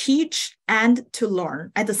to teach and to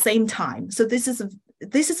learn at the same time. So this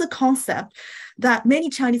is a concept that many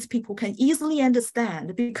Chinese people can easily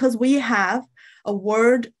understand, because we have a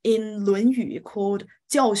word in 论语 called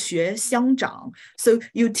教学相长. So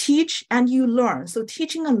you teach and you learn. So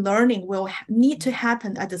teaching and learning will need to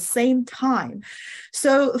happen at the same time.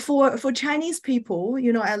 So for Chinese people,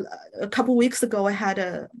 you know, a couple of weeks ago, I had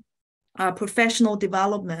a professional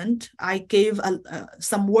development. I gave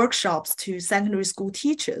some workshops to secondary school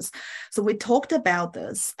teachers. So we talked about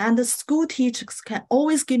this, and the school teachers can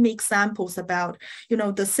always give me examples about, you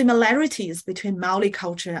know, the similarities between Māori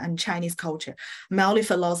culture and Chinese culture, Māori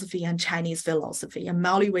philosophy and Chinese philosophy, and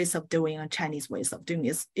Māori ways of doing and Chinese ways of doing.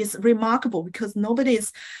 Is remarkable, because nobody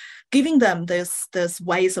is giving them this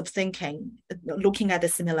ways of thinking, looking at the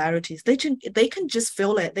similarities. They can just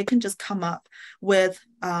feel it. They can just come up with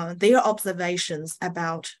their observations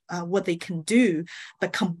about what they can do,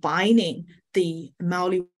 but combining the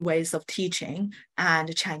Māori ways of teaching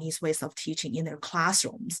and Chinese ways of teaching in their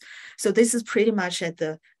classrooms. So this is pretty much at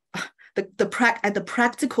the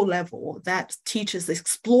practical level that teachers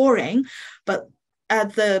exploring, but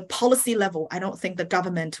at the policy level, I don't think the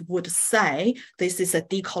government would say this is a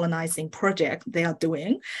decolonizing project they are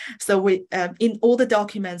doing. So we, in all the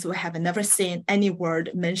documents, we have never seen any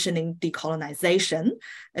word mentioning decolonization.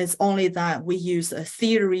 It's only that we use a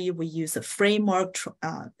theory, we use a framework,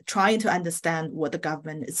 trying to understand what the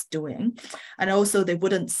government is doing. And also they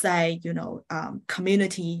wouldn't say, you know,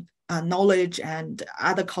 community knowledge and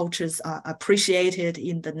other cultures are appreciated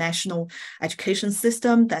in the national education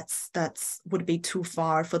system. That's would be too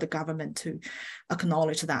far for the government to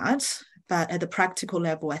acknowledge that. But at the practical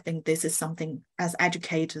level, I think this is something as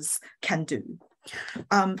educators can do.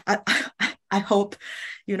 I hope,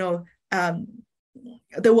 you know,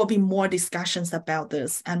 there will be more discussions about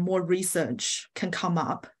this and more research can come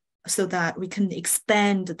up so that we can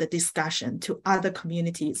expand the discussion to other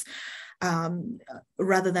communities,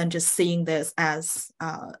 rather than just seeing this as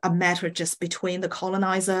a matter just between the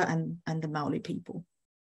colonizer and the Māori people.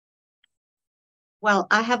 Well,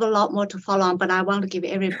 I have a lot more to follow on, but I want to give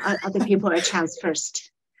other people a chance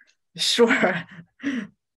first. Sure.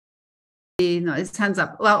 No, his hands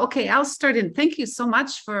up. Well, okay, I'll start in. Thank you so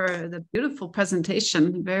much for the beautiful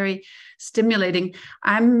presentation. Very stimulating.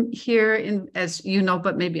 I'm here in, as you know,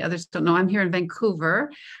 but maybe others don't know, I'm here in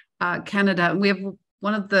Vancouver, Canada. And we have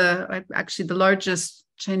one of actually the largest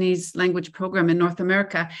Chinese language program in North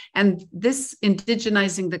America. And this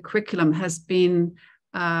indigenizing the curriculum has been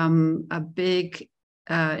a big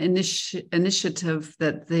initiative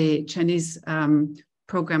that the Chinese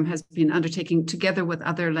program has been undertaking together with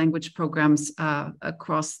other language programs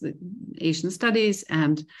across the Asian studies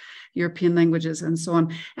and European languages and so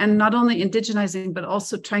on. And not only indigenizing, but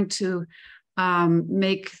also trying to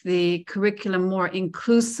make the curriculum more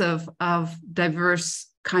inclusive of diverse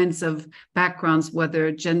kinds of backgrounds,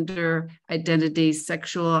 whether gender identity,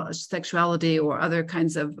 sexuality, or other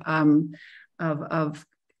kinds of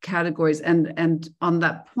categories. And on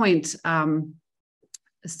that point,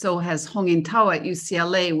 so has Hong Yin Tao at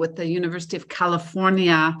UCLA with the University of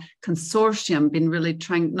California consortium been really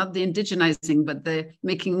trying, not the indigenizing, but the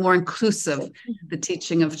making more inclusive the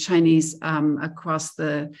teaching of Chinese across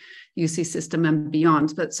the UC system and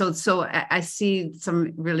beyond. But so I see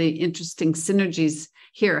some really interesting synergies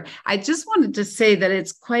here. I just wanted to say that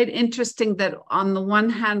it's quite interesting that on the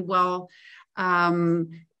one hand, while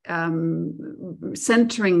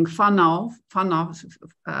centering whanau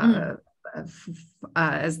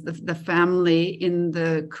as the family in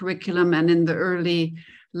the curriculum and in the early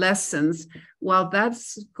lessons, while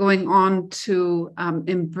that's going on to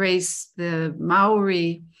embrace the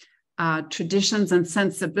Maori traditions and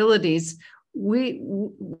sensibilities, we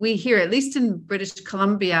here, at least in British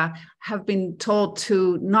Columbia, have been told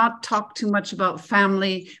to not talk too much about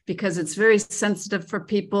family because it's very sensitive for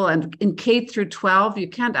people. And in K through 12, you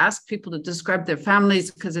can't ask people to describe their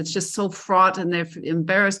families because it's just so fraught and they're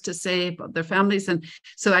embarrassed to say about their families. And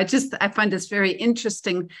so I find this very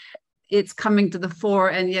interesting. It's coming to the fore,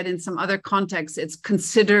 and yet in some other contexts, it's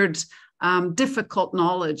considered difficult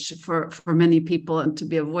knowledge for many people and to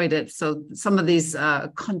be avoided. So some of these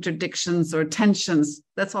contradictions or tensions,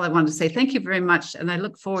 that's all I want to say. Thank you very much. And I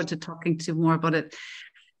look forward to talking to you more about it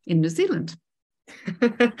in New Zealand.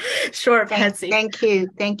 Sure, Patsy. Thank you.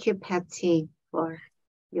 Thank you, Patsy, for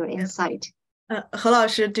your insight. He Lao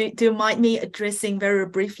Shi, do you mind me addressing very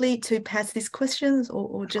briefly to Patsy's questions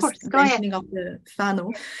or just mentioning of the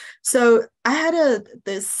funnel? So I had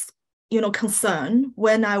this concern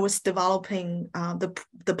when I was developing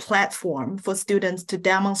the platform for students to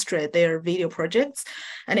demonstrate their video projects.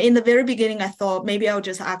 And in the very beginning, I thought maybe I'll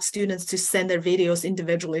just ask students to send their videos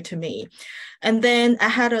individually to me. And then I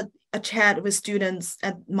had a chat with students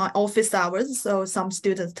at my office hours. So some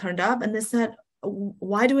students turned up and they said,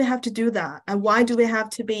 why do we have to do that? And why do we have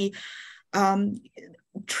to be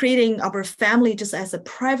treating our family just as a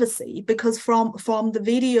privacy? Because from the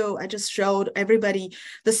video I just showed everybody,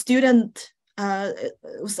 the student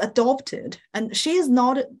was adopted, and she is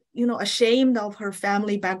not ashamed of her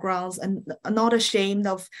family backgrounds and not ashamed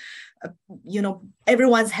of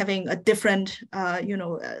everyone's having a different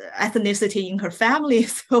ethnicity in her family.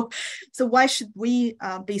 So why should we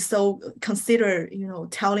be so consider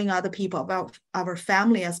telling other people about our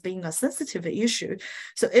family as being a sensitive issue?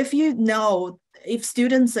 So if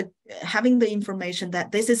students are having the information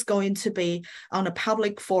that this is going to be on a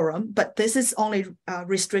public forum, but this is only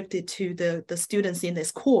restricted to the students in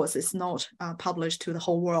this course, it's not published to the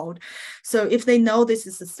whole world. So if they know this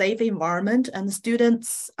is a safe environment and the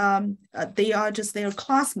students, they are just their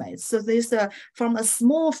classmates. So there's from a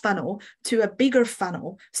small funnel to a bigger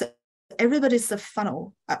funnel. So everybody's a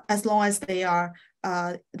funnel as long as they are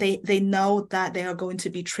they know that they are going to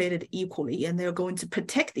be treated equally and they're going to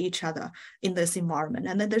protect each other in this environment,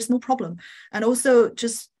 and then there's no problem. And also,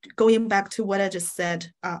 just going back to what I just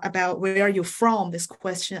said about where are you from, this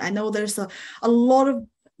question, I know there's a lot of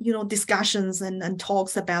discussions and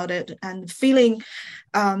talks about it, and feeling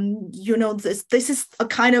this is a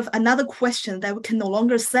kind of another question that we can no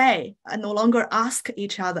longer say and no longer ask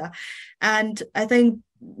each other. And I think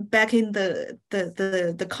back in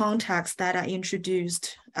the context that I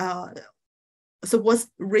introduced, so what's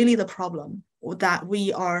really the problem? That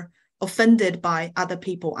we are offended by other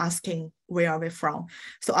people asking where are we from.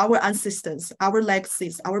 So our ancestors, our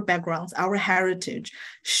legacies, our backgrounds, our heritage,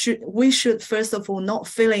 we should first of all not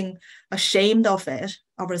feeling ashamed of it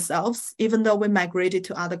ourselves, even though we migrated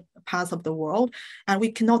to other parts of the world. And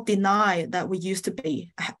we cannot deny that we used to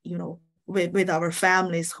be, with our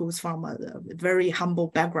families who's from a very humble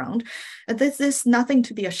background. And this is nothing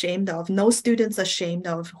to be ashamed of. No students are ashamed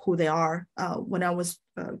of who they are. When I was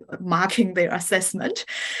marking their assessment,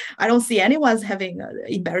 I don't see anyone's having an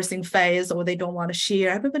embarrassing phase or they don't want to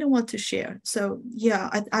share. Everybody wants to share. So yeah,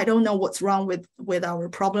 I don't know what's wrong with our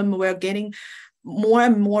problem. We're getting more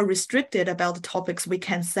and more restricted about the topics we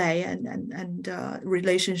can say and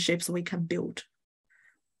relationships we can build.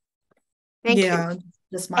 Thank you.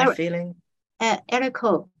 That's my feeling.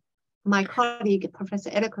 Eriko, my colleague, Professor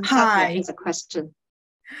Eriko, has a question.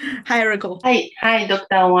 Hi, Eriko. Hi,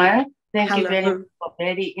 Dr. Wang. Thank Hello. you very much for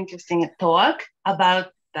very interesting talk about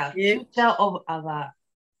the future of our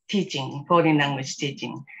teaching, foreign language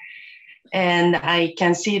teaching. And I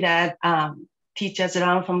can see that teachers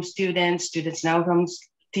learn from students, students learn from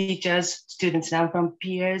teachers, students learn from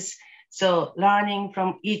peers. So learning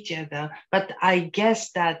from each other, but I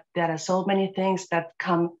guess that there are so many things that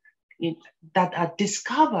that are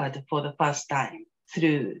discovered for the first time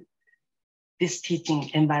through this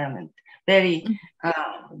teaching environment. Very,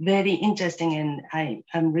 very interesting, and I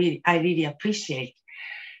really appreciate.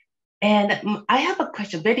 And I have a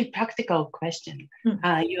question, very practical question.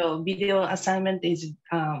 Your video assignment is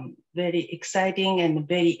very exciting and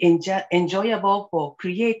very enjoyable for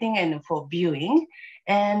creating and for viewing.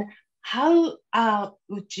 And how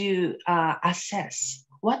would you assess?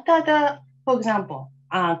 What are the, for example,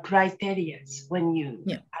 criteria when you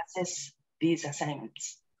assess these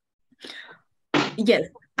assignments? Yes,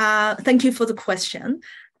 thank you for the question.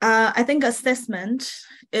 I think assessment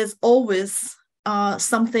is always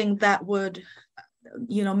something that would,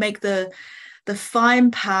 make the fine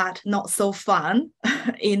part not so fun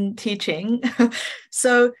in teaching.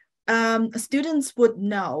 So students would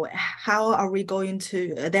know how are we going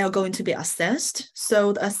to, they are going to be assessed.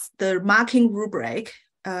 So the marking rubric,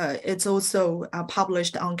 it's also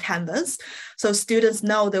published on Canvas. So students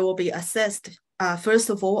know they will be assessed first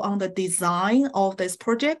of all on the design of this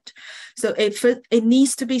project. So it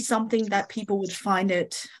needs to be something that people would find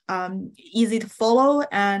it easy to follow,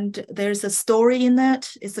 and there's a story in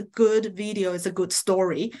it. It's a good video, it's a good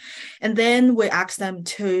story. And then we ask them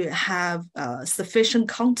to have sufficient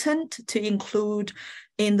content to include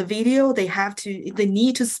in the video. They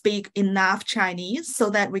need to speak enough Chinese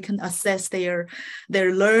so that we can assess their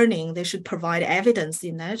learning. They should provide evidence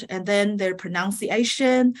in it, and then their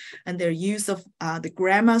pronunciation and their use of the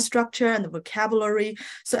grammar structure and the vocabulary.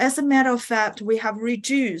 So as a matter of fact, we have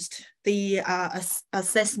reduced the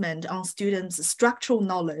assessment on students' structural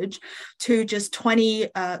knowledge to just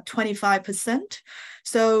 25%.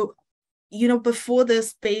 So before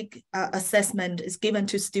this big assessment is given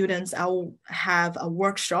to students, I will have a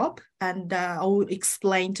workshop, and I will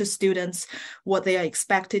explain to students what they are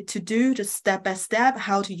expected to do, just step by step,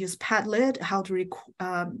 how to use Padlet, how to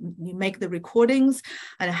make the recordings,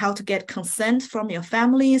 and how to get consent from your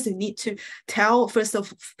families. You need to tell, for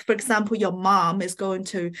example, your mom is going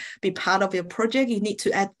to be part of your project. You need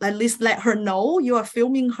to at least let her know you are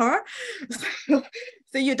filming her.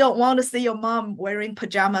 So you don't want to see your mom wearing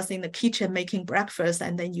pajamas in the kitchen making breakfast,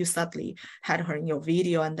 and then you suddenly had her in your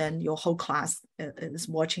video, and then your whole class is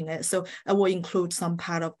watching it. So I will include some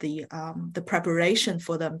part of the preparation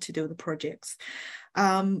for them to do the projects.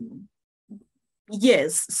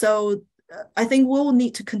 Yes, so I think we'll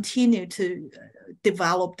need to continue to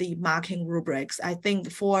develop the marking rubrics. I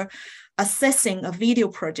think for assessing a video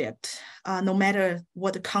project, no matter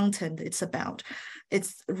what the content it's about,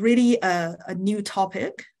 it's really a new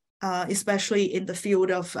topic, especially in the field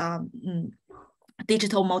of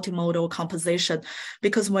digital multimodal composition,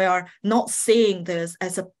 because we are not seeing this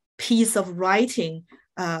as a piece of writing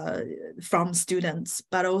from students,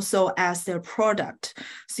 but also as their product.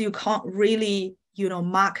 So you can't really,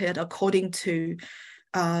 mark it according to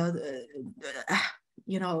whether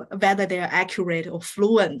they're accurate or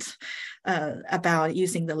fluent about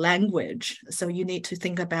using the language. So you need to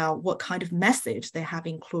think about what kind of message they have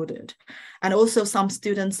included. And also some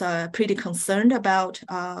students are pretty concerned about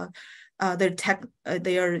their tech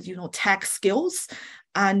skills.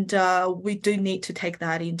 And we do need to take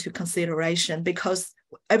that into consideration, because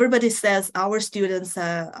everybody says our students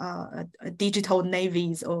are digital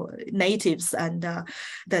natives and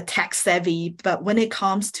they're tech savvy. But when it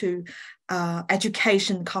comes to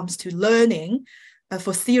education, comes to learning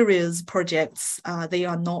for serious projects, they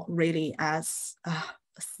are not really as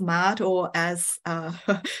smart or as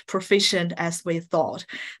proficient as we thought.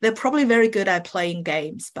 They're probably very good at playing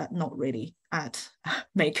games, but not really at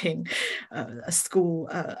making a school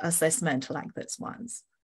assessment like this ones.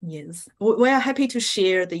 Yes, we are happy to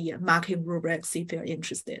share the marking rubrics if you're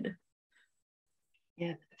interested.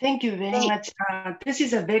 Yeah, thank you very much. This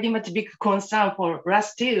is a very much big concern for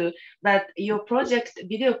us too, but your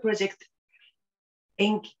video project,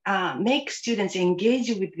 make students engage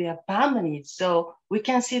with their families, so we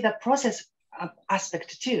can see the process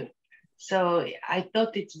aspect too. So I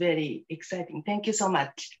thought it's very exciting. Thank you so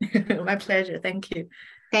much. My pleasure. Thank you.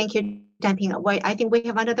 Thank you, Danping. Wait, I think we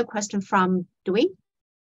have another question from Dewey.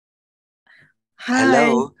 Hi.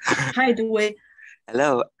 Hello. Hi, Dewey.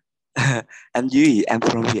 Hello. I'm Duy. I'm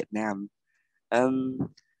from Vietnam.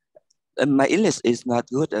 My English is not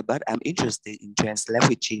good, but I'm interested in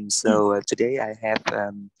translanguaging. So today I have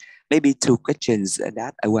maybe 2 questions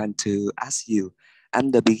that I want to ask you. I'm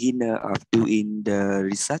the beginner of doing the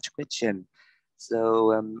research question.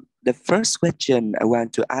 So the first question I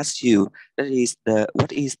want to ask you, that is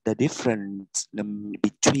what is the difference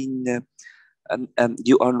between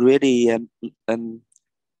you already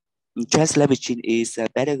translanguaging is a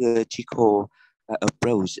pedagogical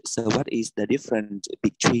approach. So what is the difference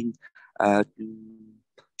between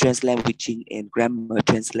translanguaging and grammar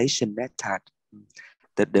translation method?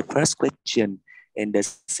 The first question. And the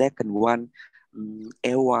second one,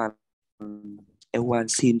 L1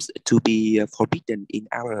 seems to be forbidden in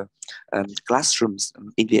our classrooms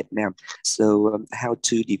in Vietnam. So how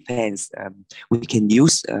to defend we can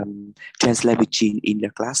use translanguaging in the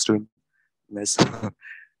classroom? So,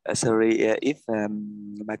 sorry if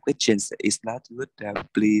my questions is not good.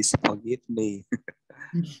 Please forgive me.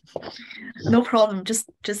 No problem.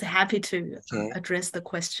 Just happy to address the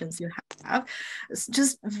questions you have. It's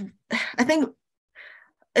just, I think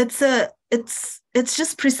it's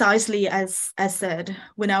just precisely as I said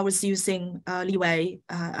when I was using Li Wei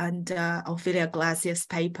and Ophelia Glaciers'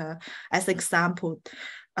 paper as an example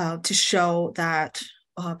to show that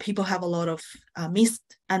people have a lot of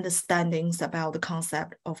misunderstandings about the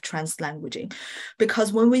concept of translanguaging,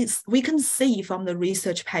 because when we can see from the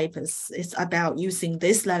research papers, it's about using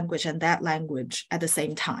this language and that language at the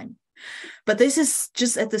same time. But this is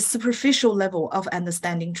just at the superficial level of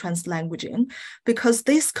understanding translanguaging, because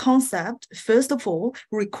this concept, first of all,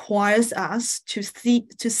 requires us to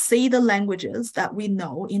see the languages that we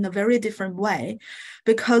know in a very different way.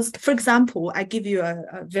 Because, for example, I give you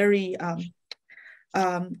a very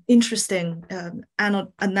interesting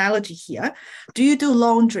analogy here. Do you do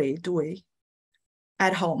laundry, Dewey,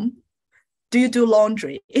 at home? do you do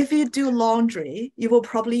laundry? If you do laundry, you will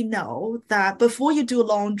probably know that before you do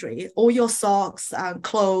laundry, all your socks,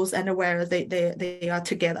 clothes, underwear, they are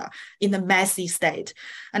together in a messy state.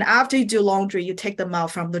 And after you do laundry, you take them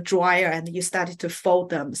out from the dryer and you started to fold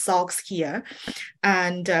them, socks here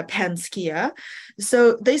and pants here.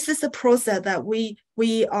 So this is a process that we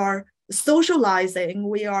are socializing.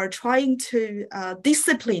 We are trying to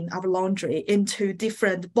discipline our laundry into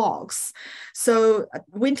different boxes. So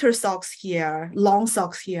winter socks here, long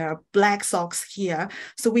socks here, black socks here.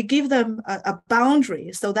 So we give them a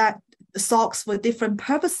boundary so that the socks for different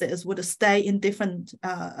purposes would stay in different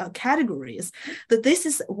categories. But this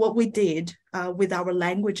is what we did with our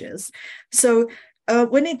languages. So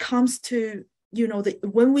when it comes to,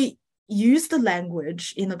 when we use the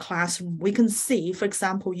language in the classroom, we can see, for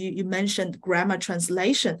example, you mentioned grammar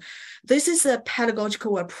translation. This is a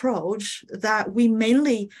pedagogical approach that we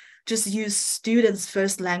mainly just use students'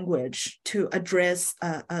 first language to address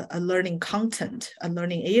a learning content, a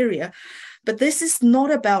learning area. But this is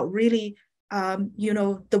not about really,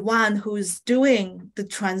 the one who's doing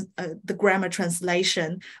the grammar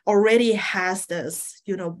translation already has this,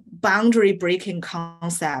 boundary breaking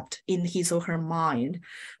concept in his or her mind.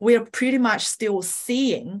 We are pretty much still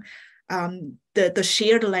seeing the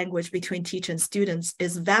shared language between teacher and students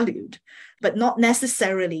is valued, but not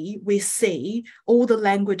necessarily we see all the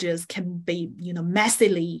languages can be,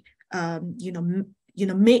 messily,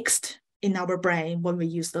 mixed in our brain when we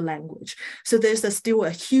use the language. So there's still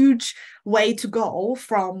a huge way to go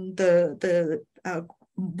from the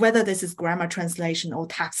whether this is grammar translation or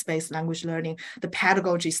text-based language learning, the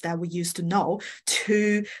pedagogies that we used to know,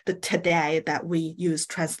 to the today that we use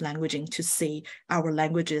translanguaging to see our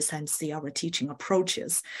languages and see our teaching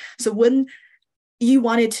approaches. So when you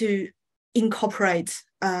wanted to incorporate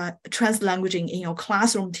translanguaging in your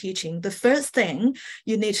classroom teaching, the first thing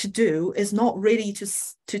you need to do is not really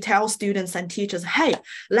to tell students and teachers, hey,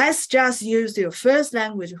 let's just use your first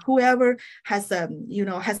language. Whoever has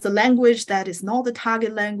the language that is not the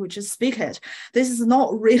target language, just speak it. This is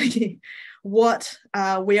not really what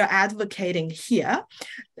we are advocating here.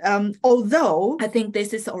 Although I think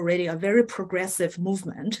this is already a very progressive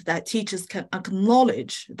movement that teachers can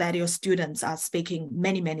acknowledge that your students are speaking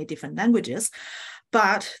many, many different languages.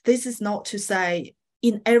 But this is not to say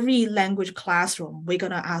in every language classroom, we're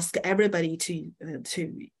going to ask everybody to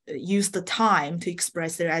use the time to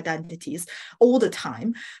express their identities all the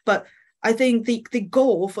time. But I think the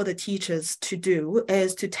goal for the teachers to do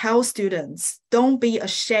is to tell students, don't be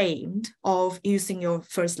ashamed of using your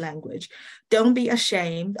first language. Don't be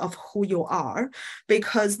ashamed of who you are,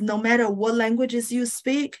 because no matter what languages you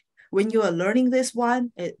speak, when you are learning this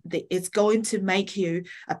one, it's going to make you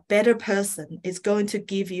a better person. It's going to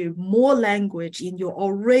give you more language in your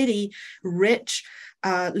already rich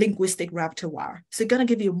linguistic repertoire. So it's going to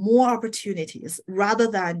give you more opportunities rather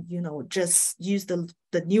than, just use the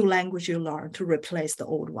new language you learn to replace the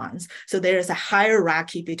old ones. So there is a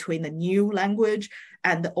hierarchy between the new language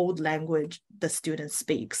and the old language the student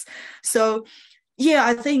speaks. So yeah,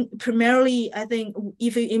 I think primarily,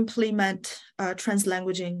 if you implement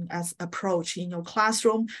translanguaging as approach in your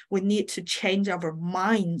classroom, we need to change our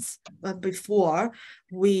minds before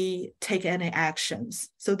we take any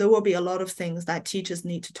actions. So there will be a lot of things that teachers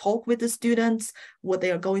need to talk with the students, what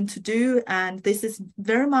they are going to do. And this is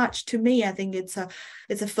very much, to me, I think it's a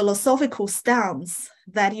philosophical stance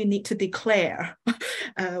that you need to declare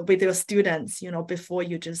with your students, before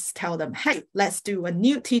you just tell them, hey, let's do a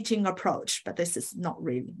new teaching approach. But this is not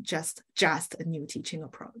really just a new teaching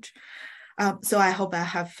approach. So I hope I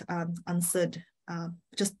have answered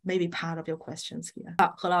just maybe part of your questions here.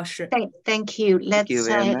 Thank you. Thank you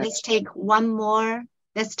very much. Let's take one more.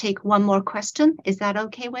 Let's take one more question. Is that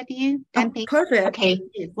okay with you? Oh, perfect. Okay,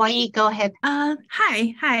 Wang Yi, go ahead. Hi.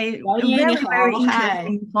 Very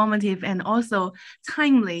interesting, informative, and also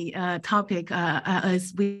timely topic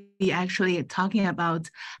as we actually talking about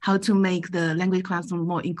how to make the language classroom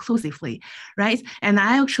more inclusively, right? And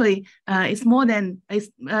I actually, it's more than,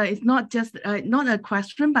 it's not just, not a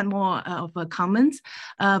question, but more of a comment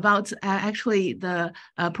about actually the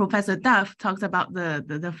Professor Duff talks about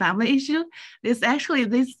the family issue. It's actually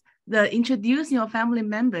the introduce your family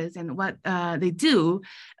members and what they do.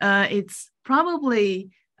 It's probably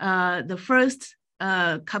the first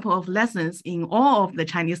couple of lessons in all of the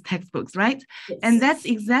Chinese textbooks, right? Yes. And that's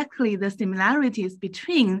exactly the similarities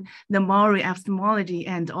between the Maori epistemology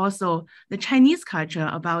and also the Chinese culture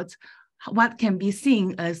about what can be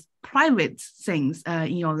seen as private things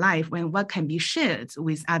in your life and what can be shared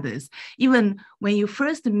with others. Even when you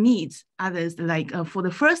first meet others, like for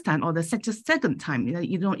the first time or the second time,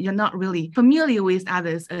 you're not really familiar with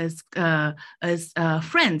others as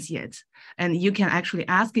friends yet, and you can actually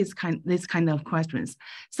ask this kind of questions.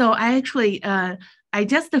 So I actually I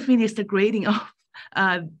just finished the grading of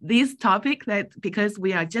this topic, that because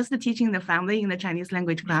we are just teaching the family in the Chinese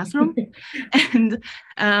language classroom, and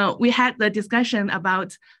we had the discussion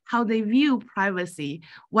about how they view privacy,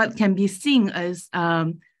 what can be seen as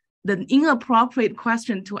the inappropriate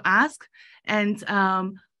question to ask, and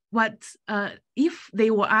what if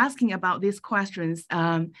they were asking about these questions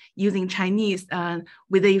using Chinese,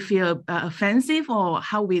 would they feel offensive, or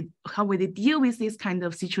how would they deal with these kind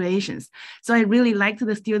of situations? So I really liked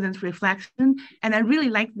the students' reflection, and I really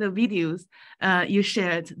liked the videos you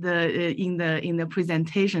shared in the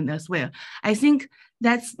presentation as well. I think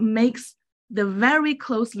that makes the very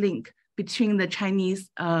close link between the Chinese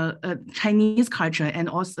culture and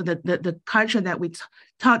also the culture that we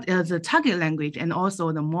taught as a target language, and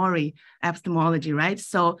also the Māori epistemology, right?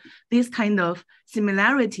 So these kind of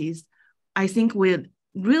similarities, I think, will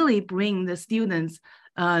really bring the students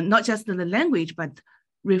not just the language, but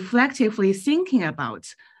reflectively thinking about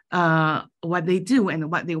what they do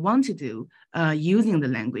and what they want to do using the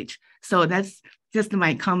language. So that's just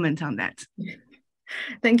my comment on that.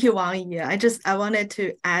 Thank you, Wang Yi. I wanted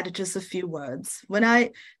to add just a few words. When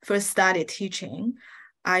I first started teaching,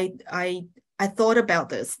 I thought about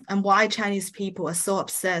this and why Chinese people are so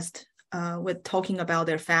obsessed with talking about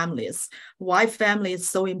their families, why family is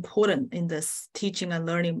so important in this teaching and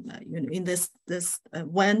learning, in this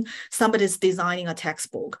when somebody's designing a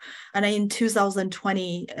textbook. And in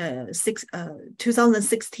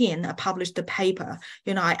 2016, I published a paper.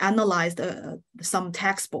 I analyzed some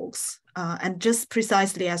textbooks. And just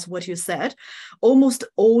precisely as what you said, almost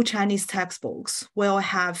all Chinese textbooks will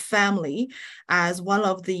have family as one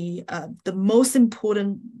of the most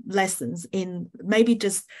important lessons in maybe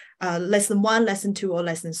just lesson 1, lesson 2, or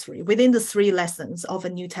lesson 3. Within the 3 lessons of a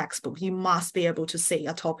new textbook, you must be able to say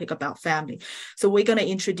a topic about family. So we're going to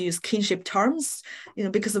introduce kinship terms,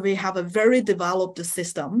 because we have a very developed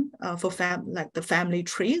system for like the family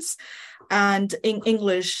trees. And in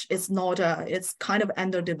English, it's not it's kind of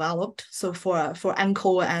underdeveloped. So for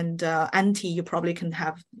uncle and auntie, you probably can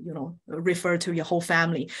have, refer to your whole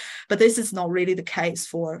family. But this is not really the case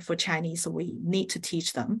for Chinese, so we need to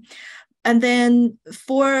teach them. And then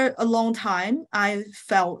for a long time, I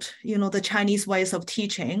felt, the Chinese ways of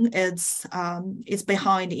teaching is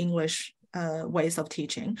behind English ways of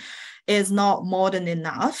teaching, is not modern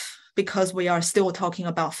enough, because we are still talking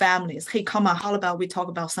about families. Hey, come on, how about we talk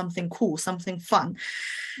about something cool, something fun?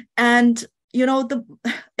 And,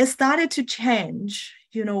 it started to change,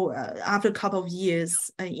 after a couple of years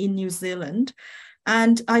in New Zealand.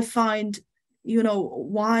 And I find,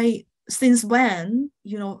 why, since when,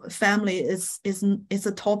 family is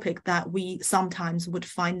a topic that we sometimes would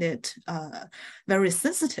find it very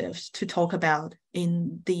sensitive to talk about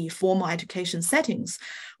in the formal education settings.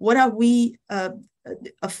 What are we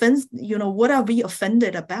what are we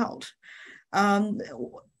offended about?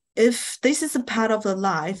 If this is a part of the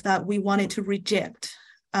life that we wanted to reject,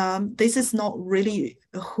 this is not really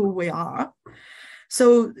who we are.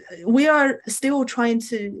 So we are still trying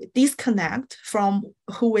to disconnect from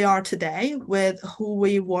who we are today with who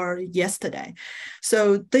we were yesterday.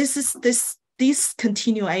 So this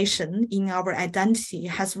continuation in our identity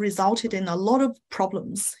has resulted in a lot of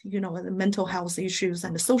problems, the mental health issues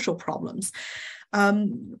and the social problems.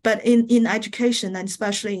 But in education, and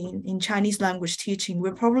especially in Chinese language teaching,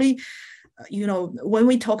 we're probably, when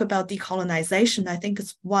we talk about decolonization, I think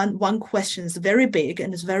it's one question is very big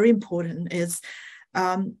and is very important, is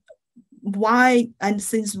why and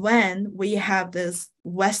since when we have this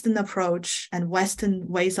Western approach and Western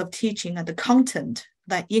ways of teaching and the content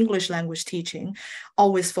that English language teaching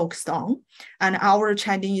always focused on, and our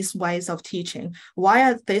Chinese ways of teaching,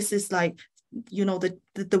 why this is like,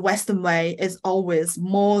 the Western way is always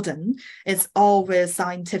modern, it's always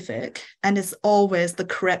scientific, and it's always the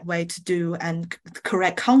correct way to do and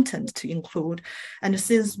correct content to include. And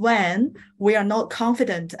since when we are not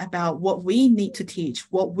confident about what we need to teach,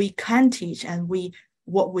 what we can teach, and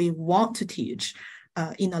what we want to teach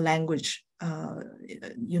in a language,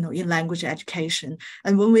 in language education.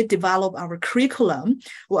 And when we develop our curriculum,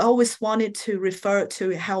 we always wanted to refer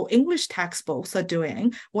to how English textbooks are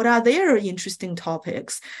doing, what are their interesting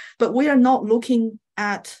topics, but we are not looking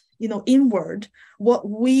at, inward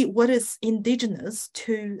what is indigenous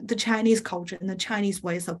to the Chinese culture and the Chinese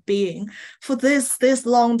ways of being for this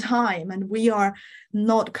long time, and we are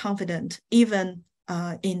not confident even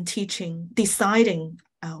in deciding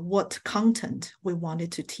what content we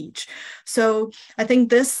wanted to teach. So I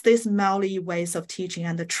think this Maori ways of teaching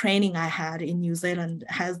and the training I had in New Zealand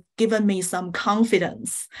has given me some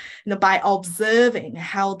confidence, by observing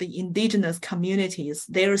how the indigenous communities,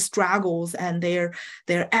 their struggles and their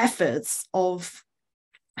efforts of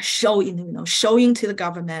showing to the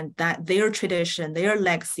government that their tradition, their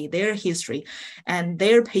legacy, their history, and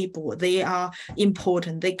their people, they are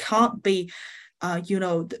important. They can't be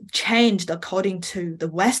changed according to the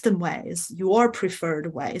Western ways, your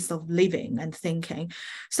preferred ways of living and thinking.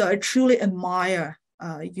 So I truly admire,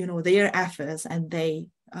 their efforts and the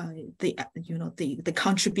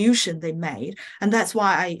contribution they made. And that's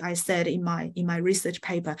why I said in my research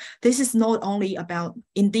paper, this is not only about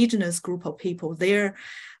indigenous group of people. They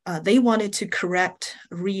wanted to correct,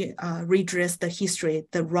 redress the history,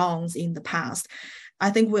 the wrongs in the past. I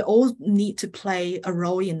think we all need to play a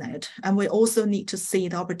role in it. And we also need to see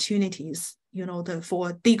the opportunities,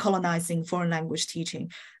 for decolonizing foreign language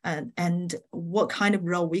teaching and what kind of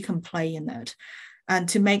role we can play in it. And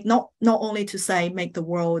to make, not only to say, make the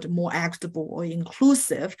world more equitable or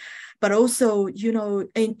inclusive, but also,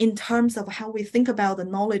 in terms of how we think about the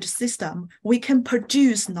knowledge system, we can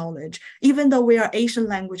produce knowledge. Even though we are Asian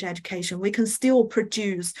language education, we can still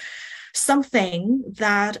produce something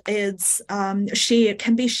that is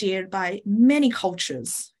can be shared by many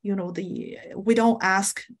cultures. We don't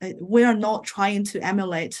ask, we are not trying to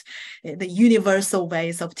emulate the universal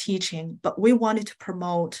ways of teaching, but we wanted to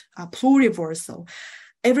promote a pluriversal.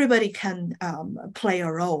 Everybody can play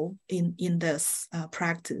a role in this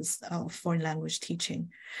practice of foreign language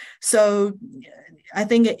teaching. So I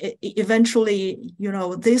think eventually,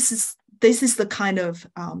 this is the kind of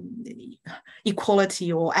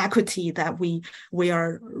equality or equity that we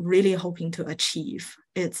are really hoping to achieve.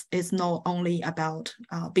 It's not only about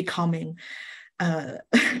becoming,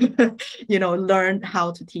 learn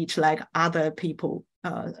how to teach like other people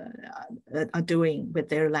are doing with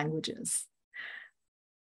their languages.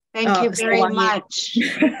 Thank you very much.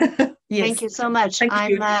 Yes. Thank you so much. Thank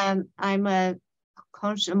you. I'm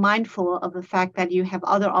mindful of the fact that you have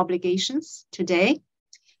other obligations today.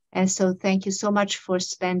 And so thank you so much for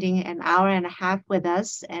spending an hour and a half with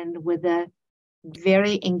us and with a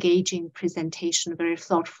very engaging presentation, very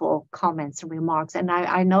thoughtful comments and remarks. And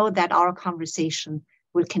I know that our conversation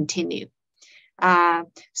will continue.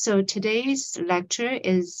 So today's lecture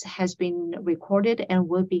has been recorded and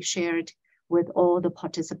will be shared with all the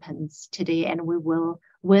participants today. And we will,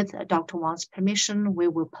 with Dr. Wang's permission, we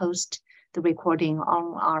will post the recording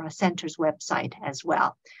on our center's website as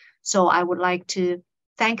well. So I would like to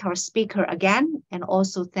thank our speaker again, and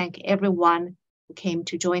also thank everyone who came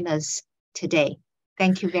to join us today.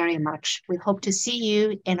 Thank you very much. We hope to see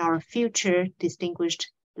you in our future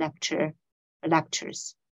distinguished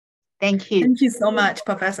lectures. Thank you. Thank you so much,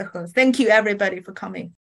 Professor He. Thank you, everybody, for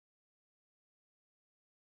coming.